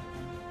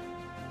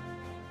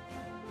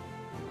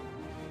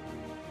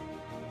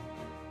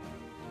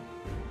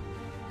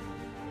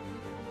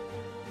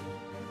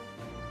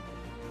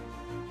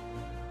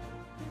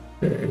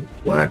 Okay.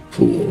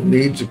 Blackpool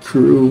needs a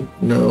crew.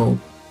 No.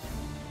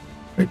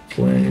 White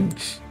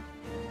Plains.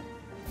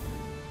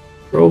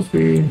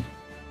 Trophy.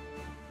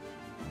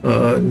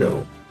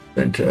 No.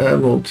 Sent to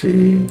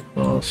Admiralty.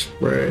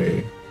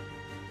 Osprey.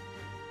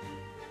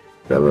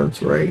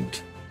 7th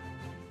rate.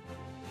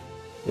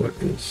 What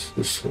is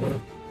this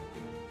one?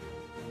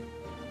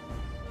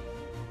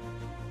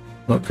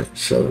 Okay,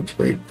 7th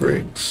rate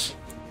briggs.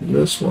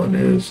 This one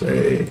is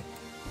a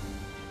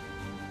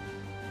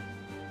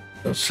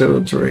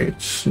 7th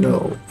rate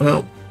snow.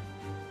 Oh,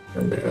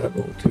 and the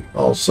Admiralty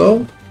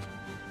also.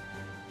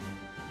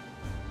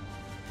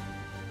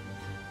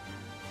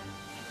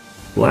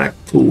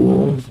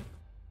 Blackpool.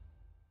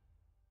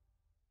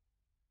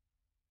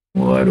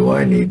 Why do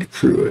I need to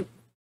crew it?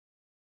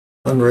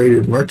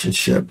 Unrated merchant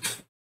ship,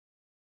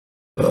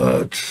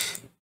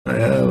 but I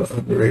have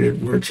unrated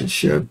merchant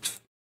ship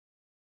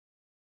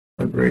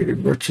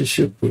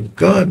with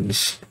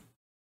guns.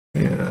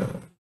 Yeah,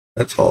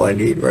 that's all I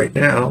need right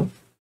now.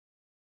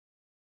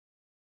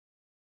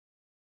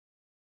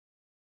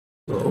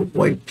 So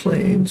White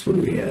Plains, what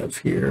do we have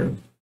here?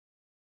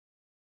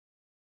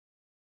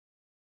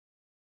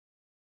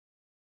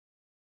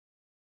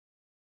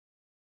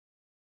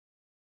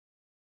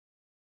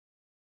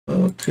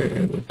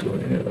 Okay, what do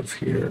I have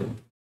here?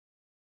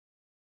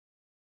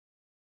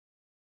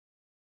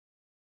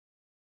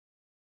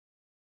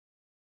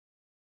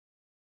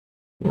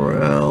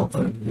 Morale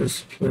and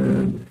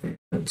discipline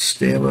and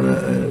stamina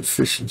and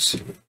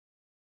efficiency.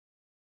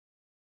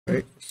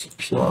 Right,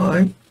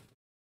 supply.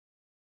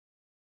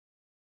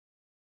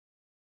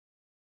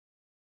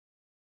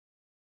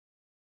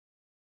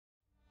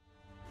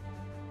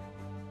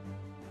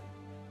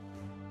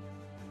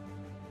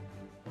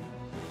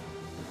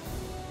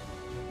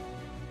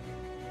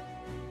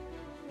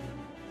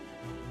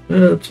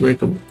 Let's make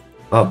them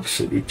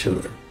opposite each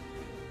other.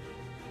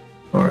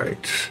 All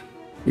right,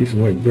 these are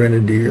my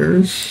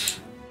grenadiers.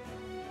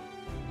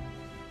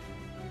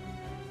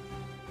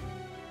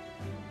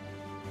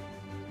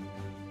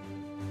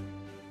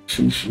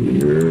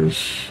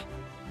 Fusiliers,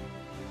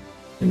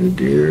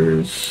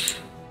 grenadiers.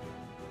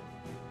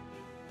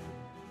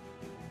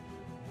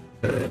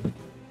 And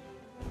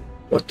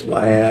what do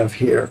I have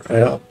here?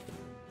 Well,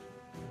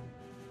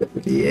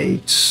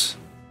 78s.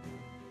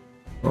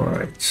 All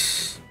right.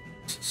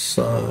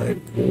 Side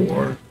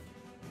more.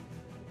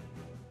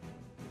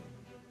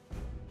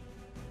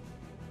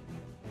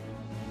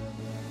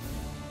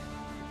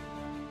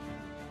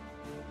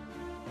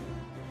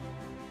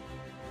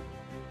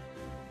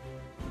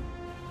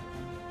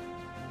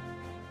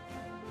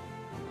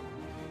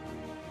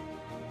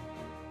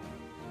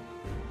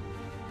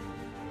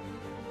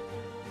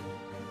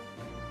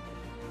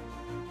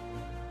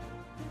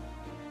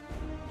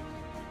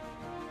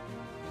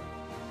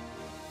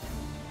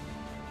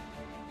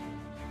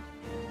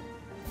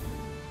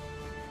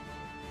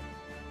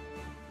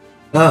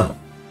 Ah,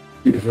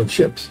 two different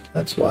ships.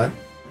 That's why.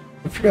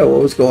 I forgot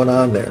what was going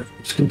on there.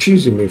 It's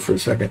confusing me for a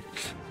second.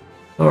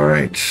 All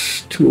right,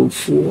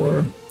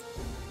 204.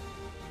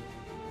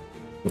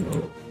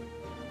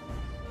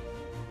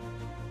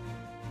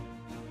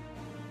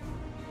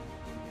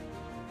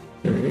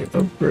 Okay,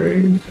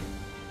 upgrade.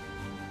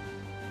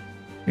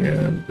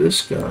 And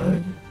this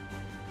guy.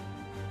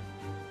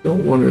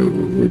 Don't want to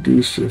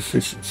reduce the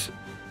efficiency.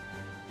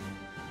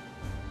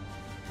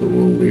 So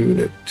we'll leave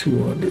it at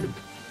 200.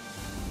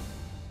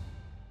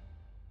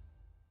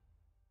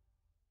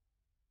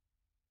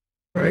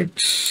 Right.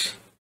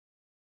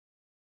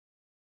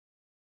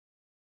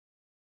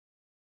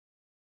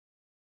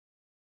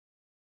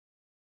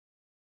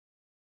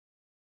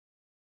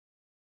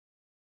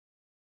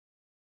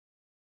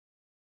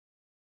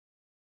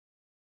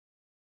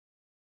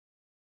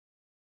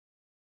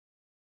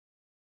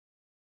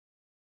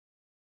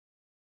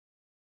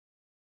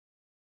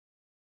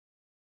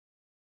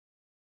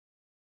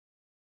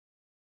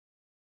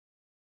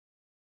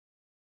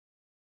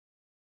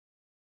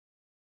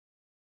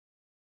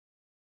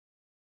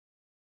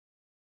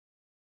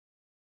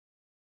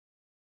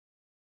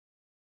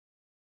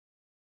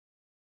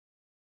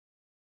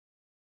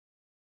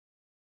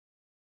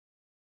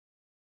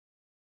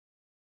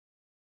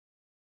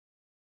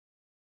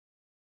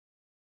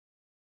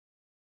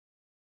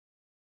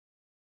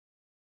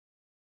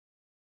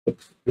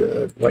 Looks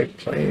good. White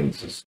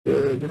Plains is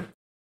good.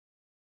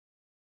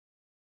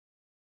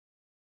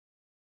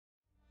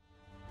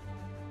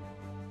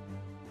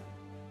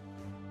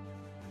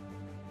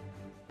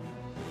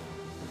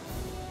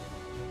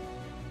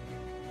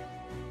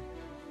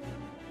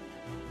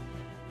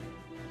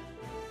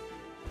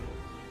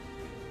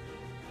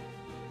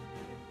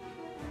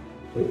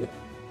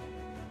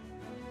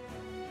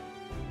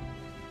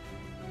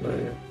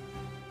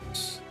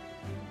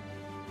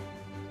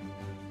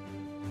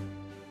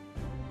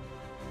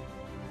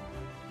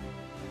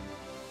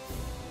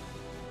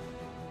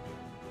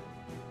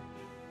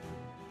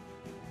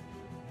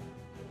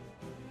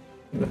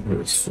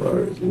 As far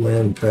as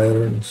land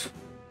patterns,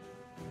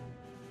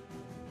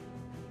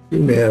 you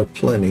may have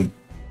plenty.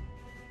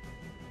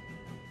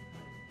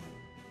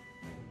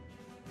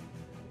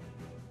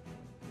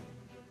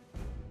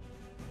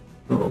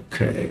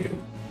 Okay.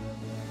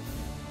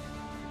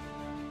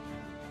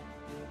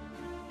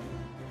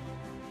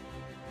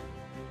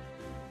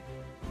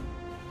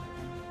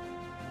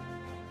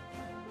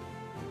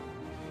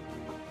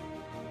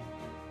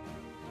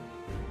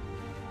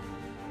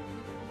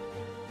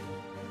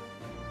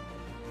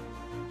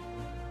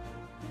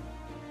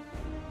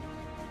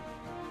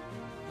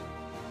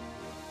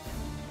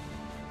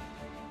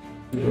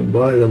 We'll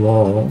buy them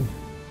all.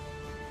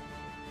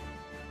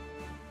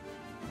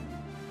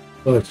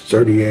 Oh, it's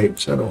 38,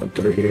 so I don't want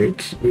 38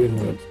 to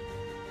begin with.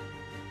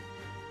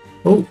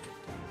 Oh.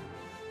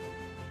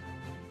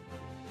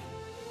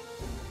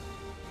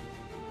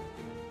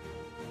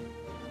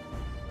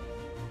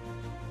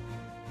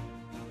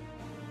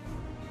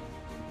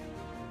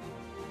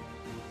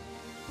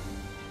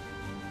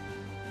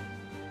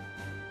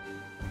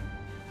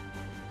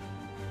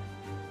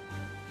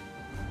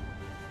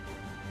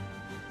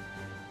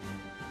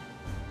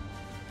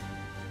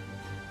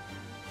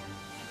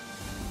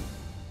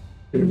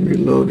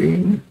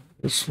 Reloading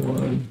this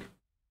one,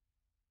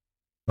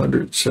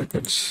 100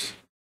 seconds.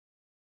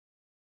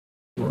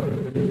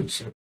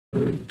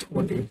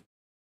 120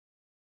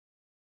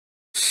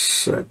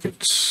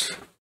 seconds.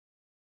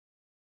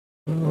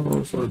 Oh,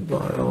 if I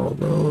buy all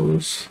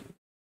those,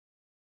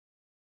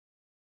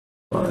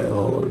 buy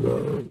all of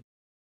those,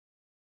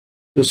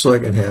 just so I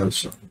can have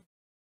some.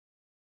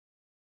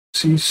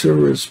 Sea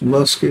service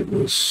musket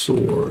with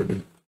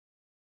sword.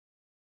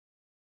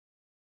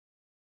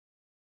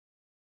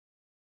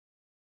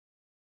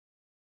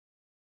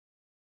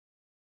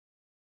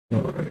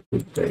 All right,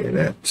 with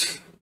bayonet.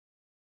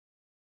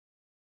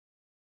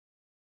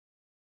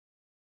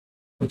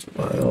 Let's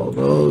buy all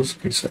those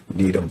in case I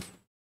need them.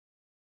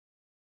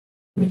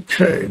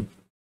 Okay,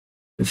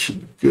 it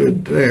should be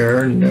good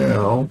there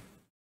now.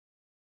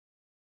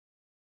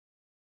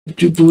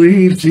 Would you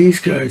believe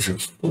these guys are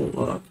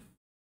full up?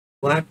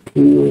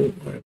 Blackpool,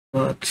 I'm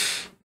not.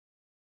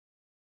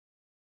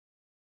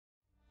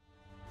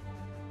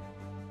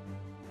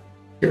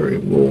 Carry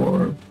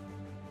more.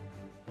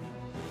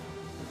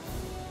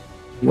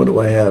 What do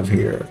I have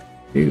here?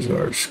 These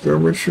are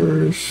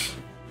skirmishers.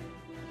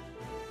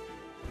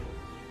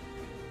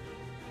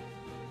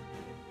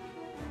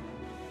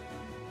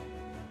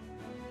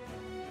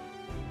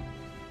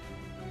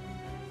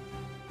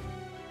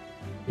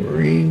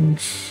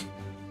 Marines.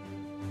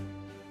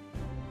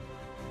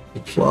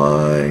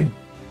 Supply.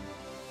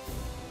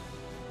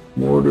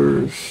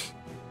 Mortars.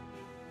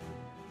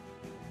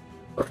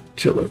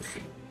 Artillery.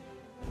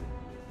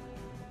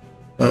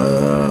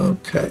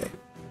 Okay.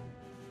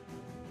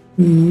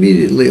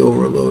 Immediately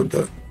overload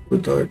that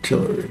with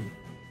artillery.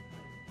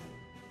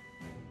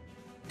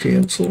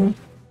 Cancel.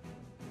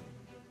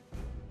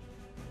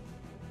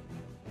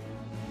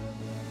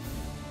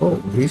 Oh,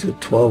 he's a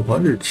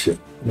 1200 ship.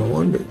 No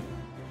wonder.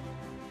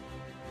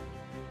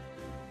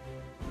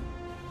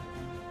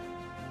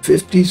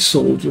 50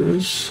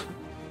 soldiers.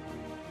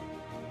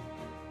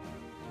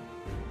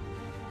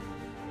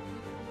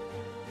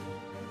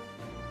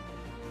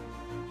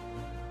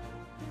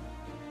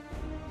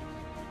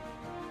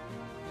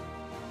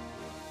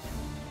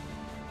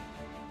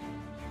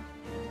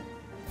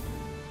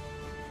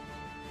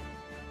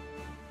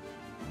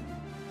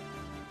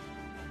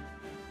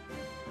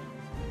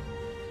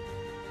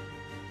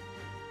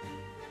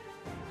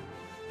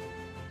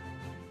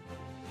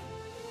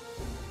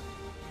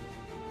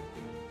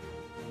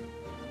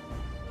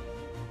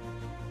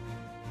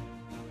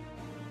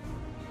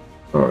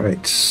 All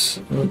right,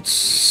 let's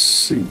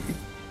see.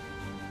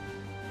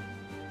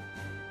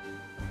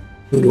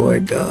 Who do I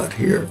got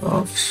here?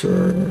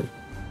 Officer,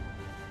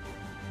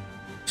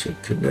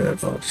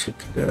 cadet, officer,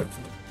 cadet.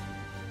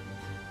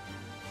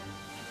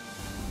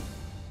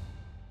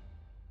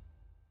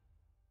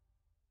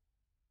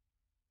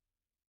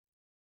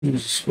 He's the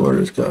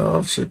smartest guy.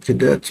 Officer,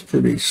 cadet's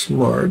pretty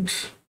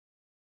smart.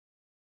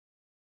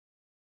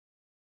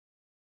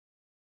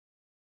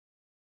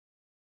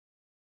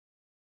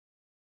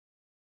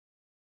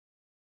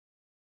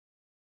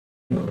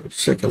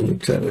 Second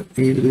lieutenant,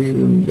 he's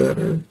even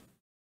better.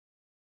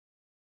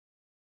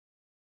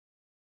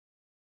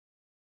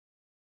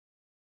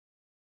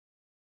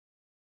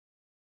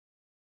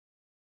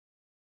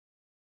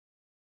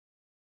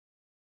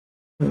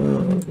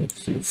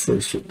 Let's see,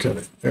 first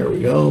lieutenant. There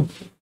we go.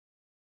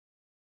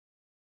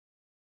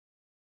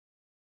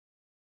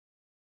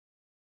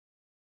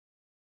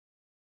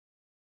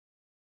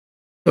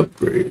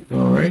 Upgrade.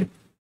 All right.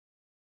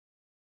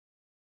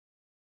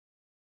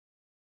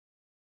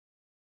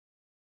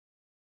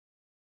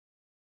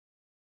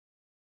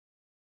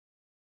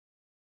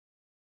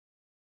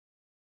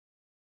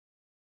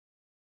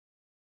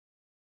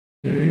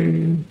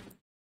 Okay.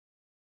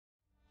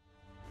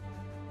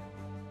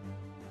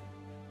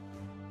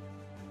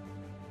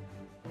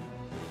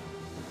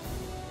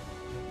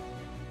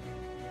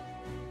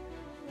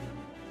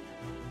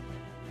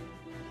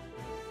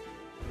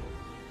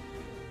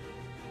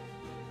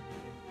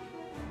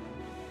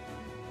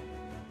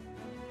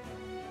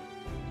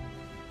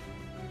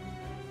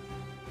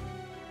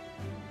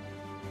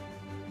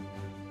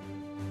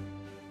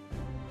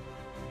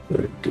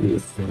 Do the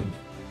thing.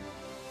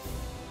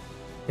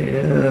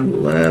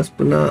 And last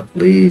but not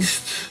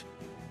least,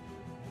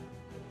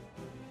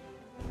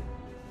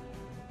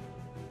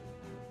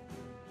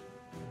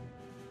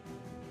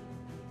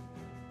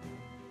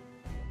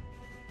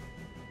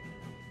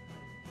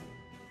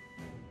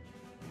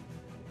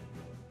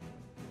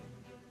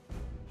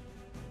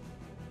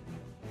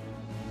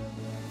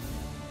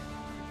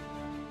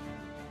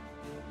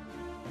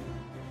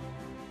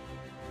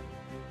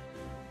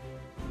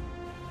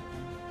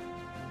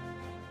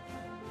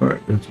 all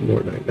right, that's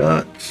more than I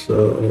got.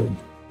 So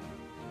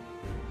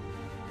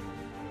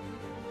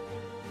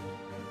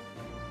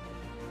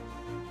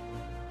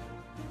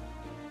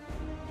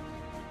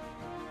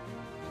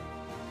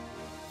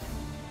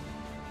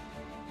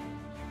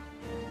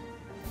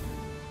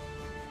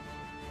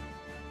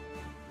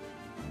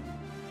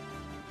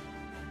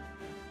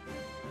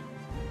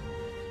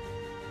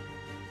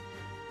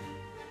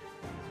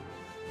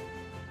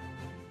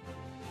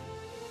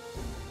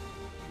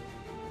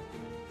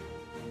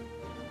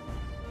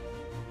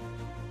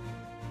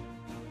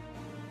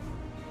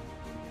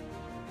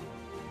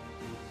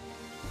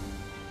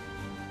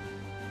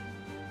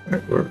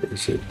where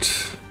is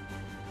it?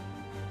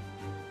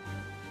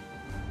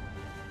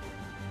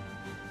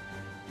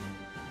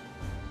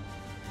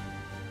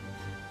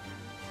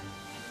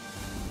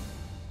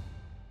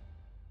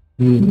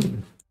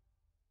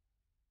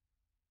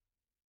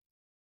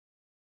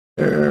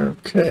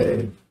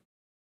 Okay.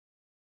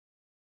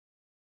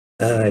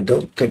 I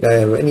don't think I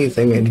have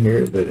anything in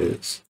here that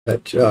is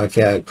that I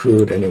can't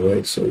accrue it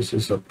anyway, so let's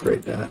just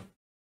upgrade that.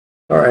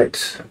 All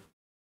right.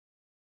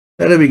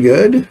 That'll be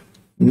good.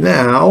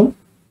 Now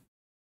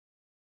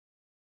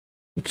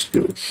let's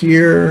do it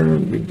here.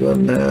 We've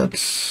done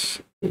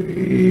that.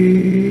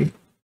 We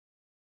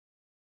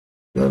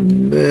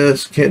done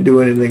this. Can't do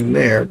anything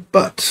there,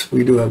 but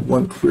we do have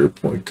one career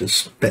point to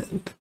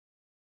spend.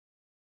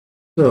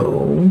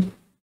 So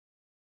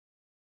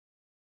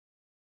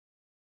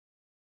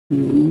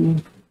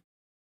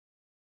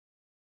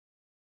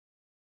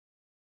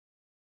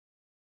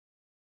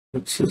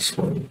what's this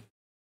one?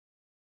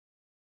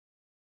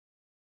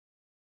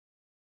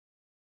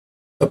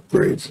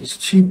 Upgrades is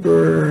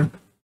cheaper.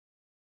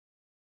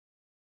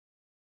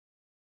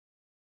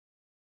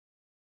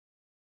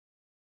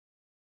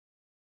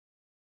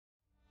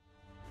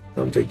 I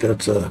don't think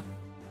that's a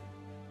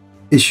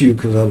issue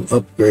because I'm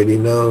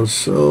upgrading those.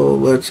 So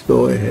let's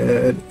go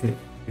ahead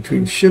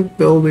between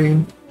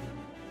shipbuilding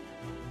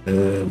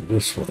and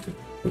this one.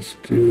 Let's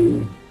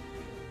do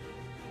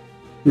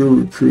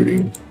crew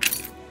recruiting.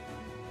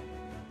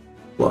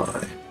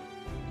 Fly.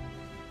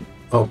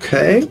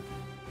 Okay.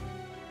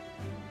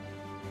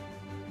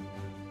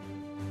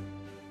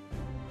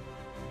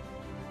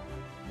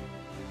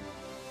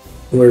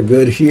 We're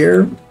good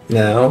here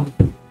now.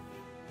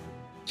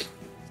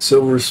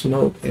 Silver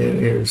smoke and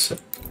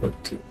intercept.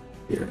 What to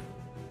here?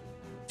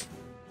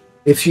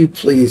 If you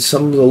please,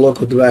 some of the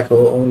local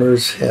tobacco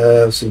owners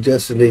have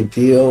suggested a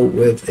deal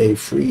with a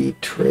free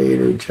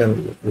trader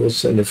general. We'll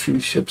send a few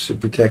ships to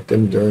protect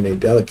them during a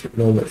delicate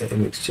moment.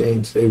 In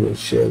exchange, they will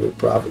share their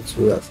profits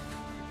with us.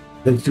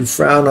 Been to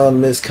frown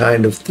on this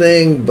kind of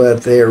thing,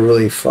 but they are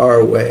really far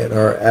away, and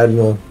our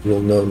admiral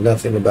will know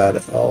nothing about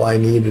it. All I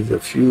need is a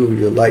few of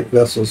your light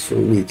vessels for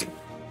a week.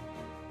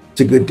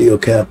 It's a good deal,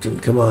 Captain.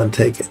 Come on,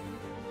 take it.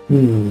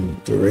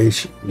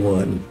 Duration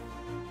 1.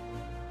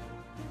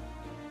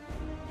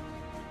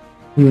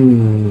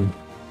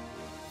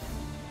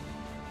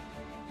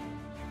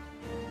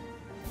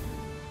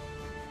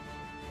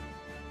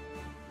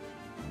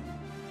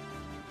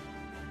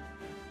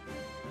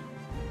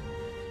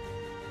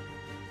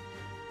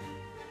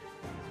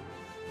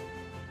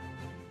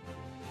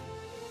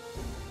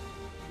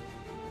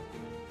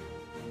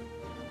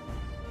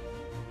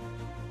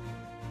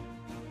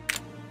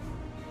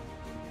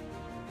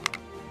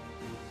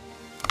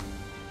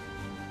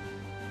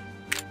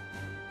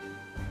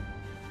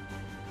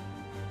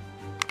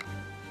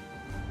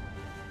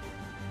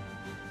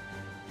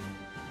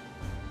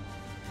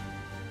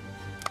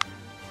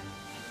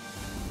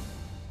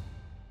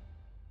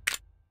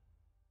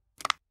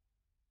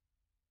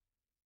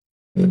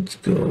 Let's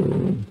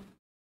go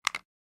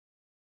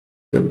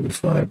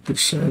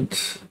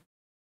 75%.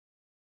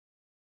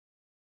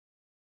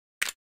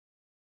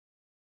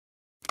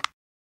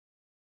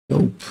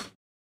 Nope.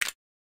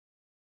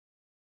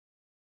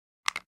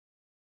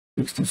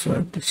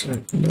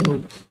 65%.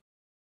 Nope.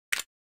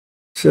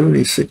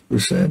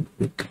 76%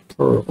 with the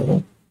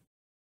Pearl.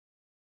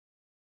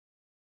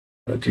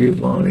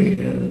 Giovanni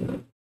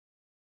and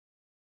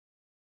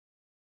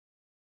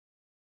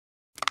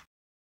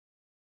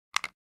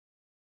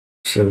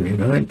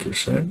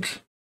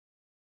 79%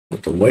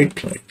 with the white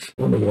plates.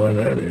 Wonder why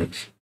that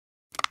is.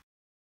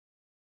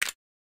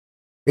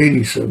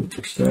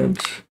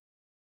 87%.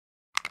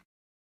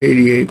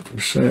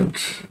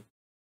 88%.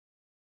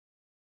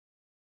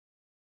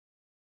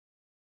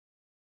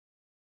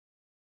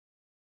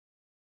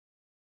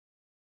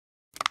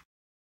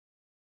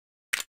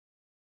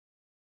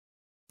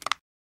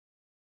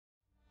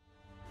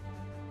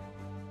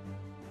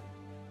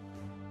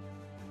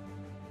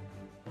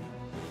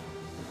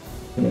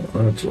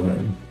 That's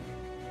land.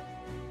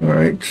 All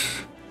right.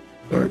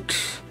 Start.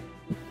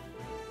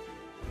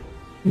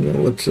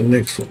 Now what's the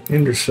next one?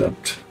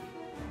 Intercept.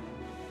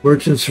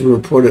 Merchants have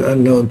reported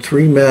unknown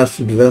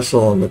 3-masted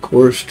vessel on the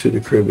course to the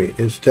Caribbean.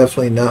 It's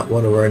definitely not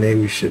one of our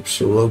Navy ships,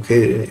 so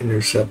locate it and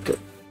intercept it.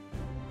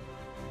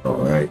 All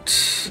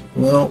right.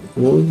 Well,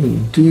 we'll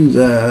do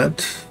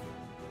that.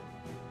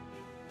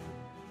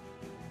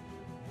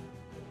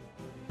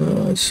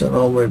 I sent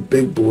all my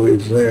big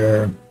boys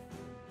there.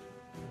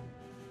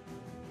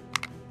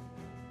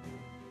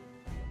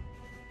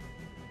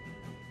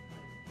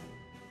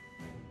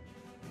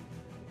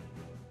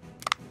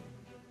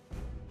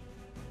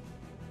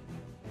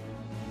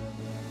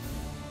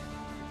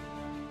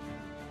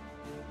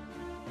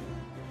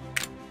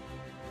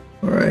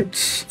 All right,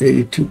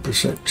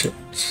 82%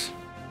 chance.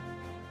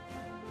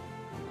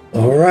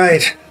 All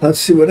right, let's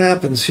see what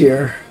happens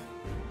here.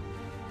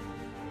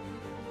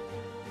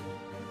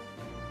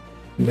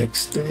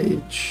 Next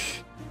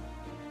stage.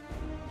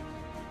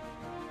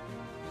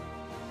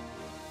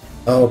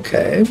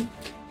 Okay.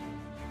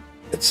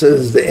 It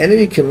says the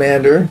enemy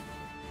commander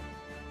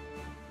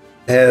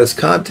has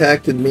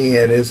contacted me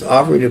and is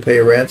offering to pay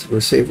a ransom for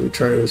safe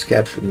return of his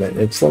captured men.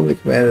 Inform the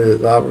commander that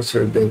the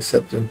officer has been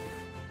accepted.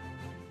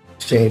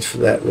 Exchange for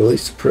that,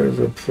 release the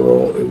prisoner of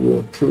parole. It will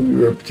improve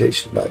your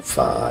reputation by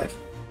 5.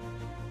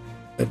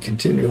 And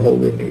continue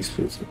holding these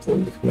people.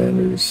 Inform the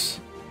commanders.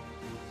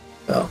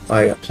 Well,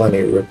 I got plenty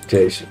of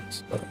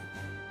reputations. So.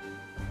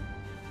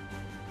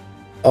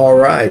 All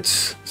right,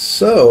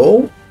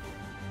 so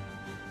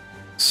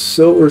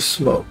silver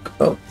smoke.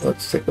 Oh,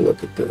 let's take a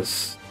look at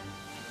this.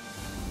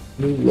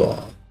 New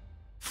law.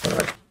 All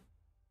right.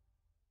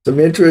 Some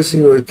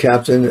interesting with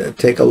Captain.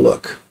 Take a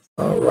look.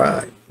 All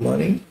right,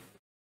 money.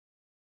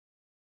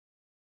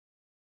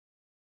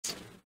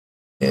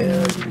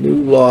 And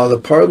new law. The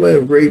Parliament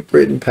of Great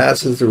Britain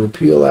passes the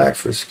Repeal Act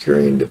for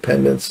Securing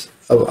Independence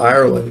of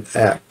Ireland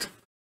Act,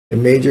 a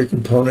major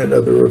component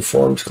of the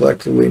reforms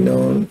collectively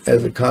known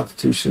as the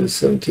Constitution of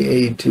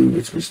 1782,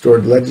 which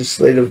restored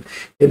legislative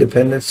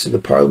independence to the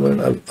Parliament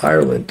of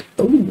Ireland.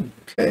 Oh,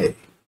 okay.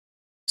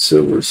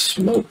 Silver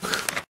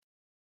smoke.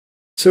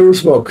 Silver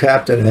smoke,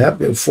 Captain.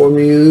 Happy to inform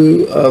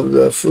you of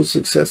the full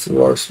success of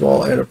our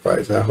small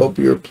enterprise. I hope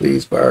you're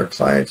pleased by our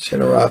client's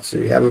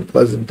generosity. Have a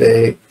pleasant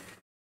day.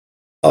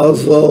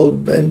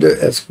 Oswald Bender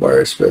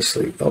Esquire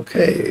especially.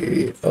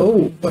 Okay.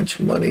 Oh,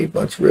 bunch of money,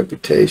 bunch of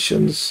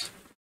reputations.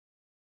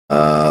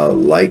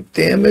 Light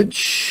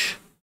damage,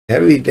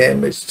 heavy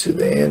damage to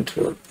the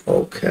Antwerp.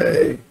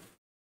 Okay.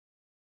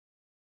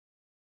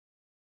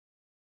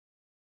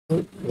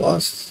 Oh,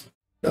 lost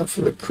enough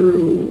for the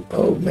crew.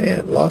 Oh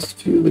man, lost a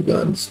few of the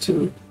guns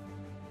too.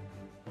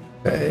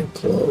 Okay,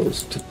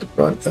 closed. Took the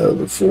brunt of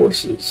the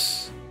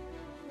forces.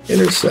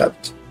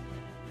 Intercept.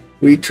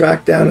 We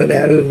tracked down and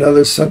added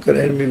another sunken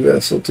enemy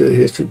vessel to the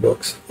history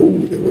books. Oh,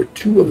 there were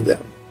 2 of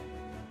them.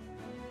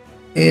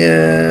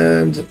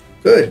 And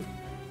good.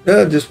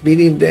 Just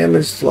medium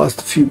damage, lost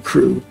a few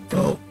crew.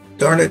 Oh,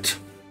 darn it.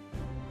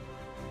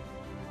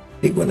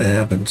 I hate when that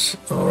happens.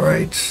 All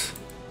right.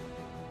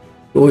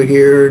 Go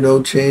here,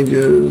 no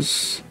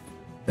changes.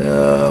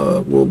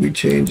 Will be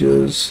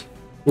changes.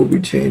 Will be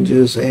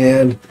changes.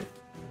 And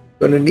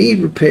going to need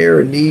repair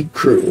and need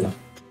crew.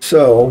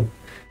 So,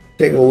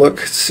 take a look,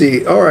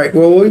 see. All right,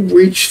 well, we've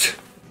reached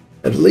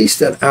at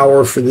least an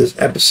hour for this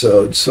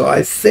episode. So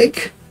I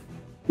think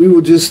we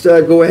will just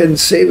go ahead and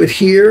save it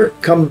here.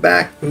 Come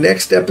back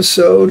next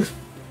episode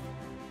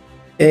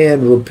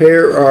and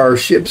repair our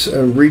ships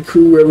and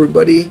recrew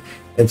everybody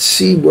and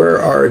see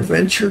where our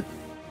adventure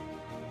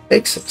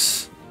takes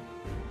us.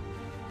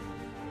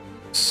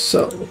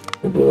 So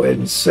we'll go ahead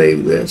and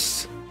save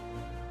this.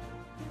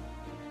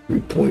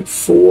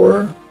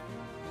 3.4.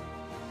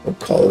 We'll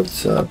call it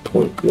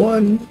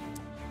 0.1.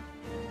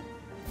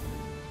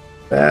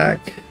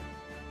 Back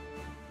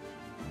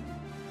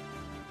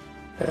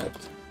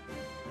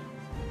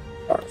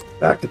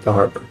at the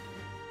harbor.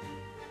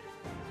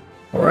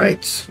 All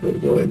right, we'll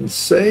go ahead and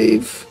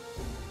save.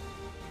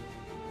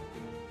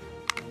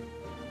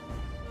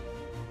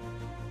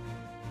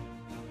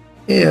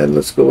 And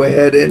let's go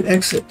ahead and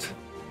exit.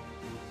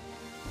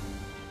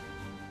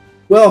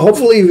 Well,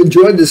 hopefully you've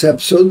enjoyed this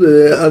episode.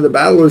 The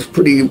battle was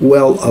pretty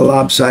well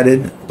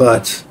lopsided,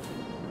 but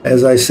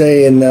as I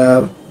say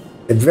at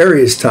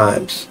various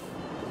times,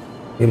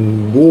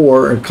 in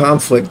war and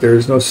conflict, there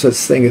is no such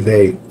thing as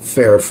a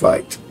fair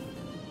fight.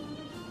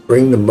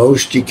 Bring the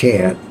most you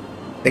can.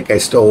 I think I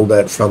stole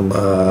that from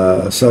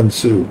Sun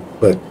Tzu,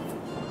 but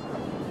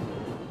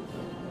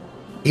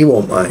he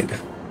won't mind.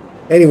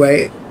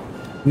 Anyway,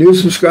 new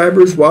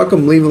subscribers,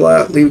 welcome. Leave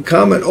a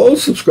comment. Old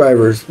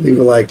subscribers, leave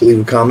a like, leave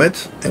a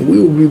comment, and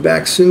we will be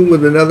back soon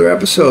with another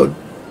episode.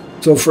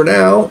 So for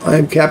now,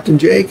 I'm Captain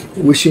Jake,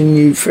 wishing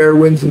you fair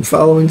winds and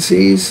following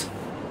seas.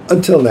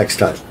 Until next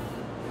time.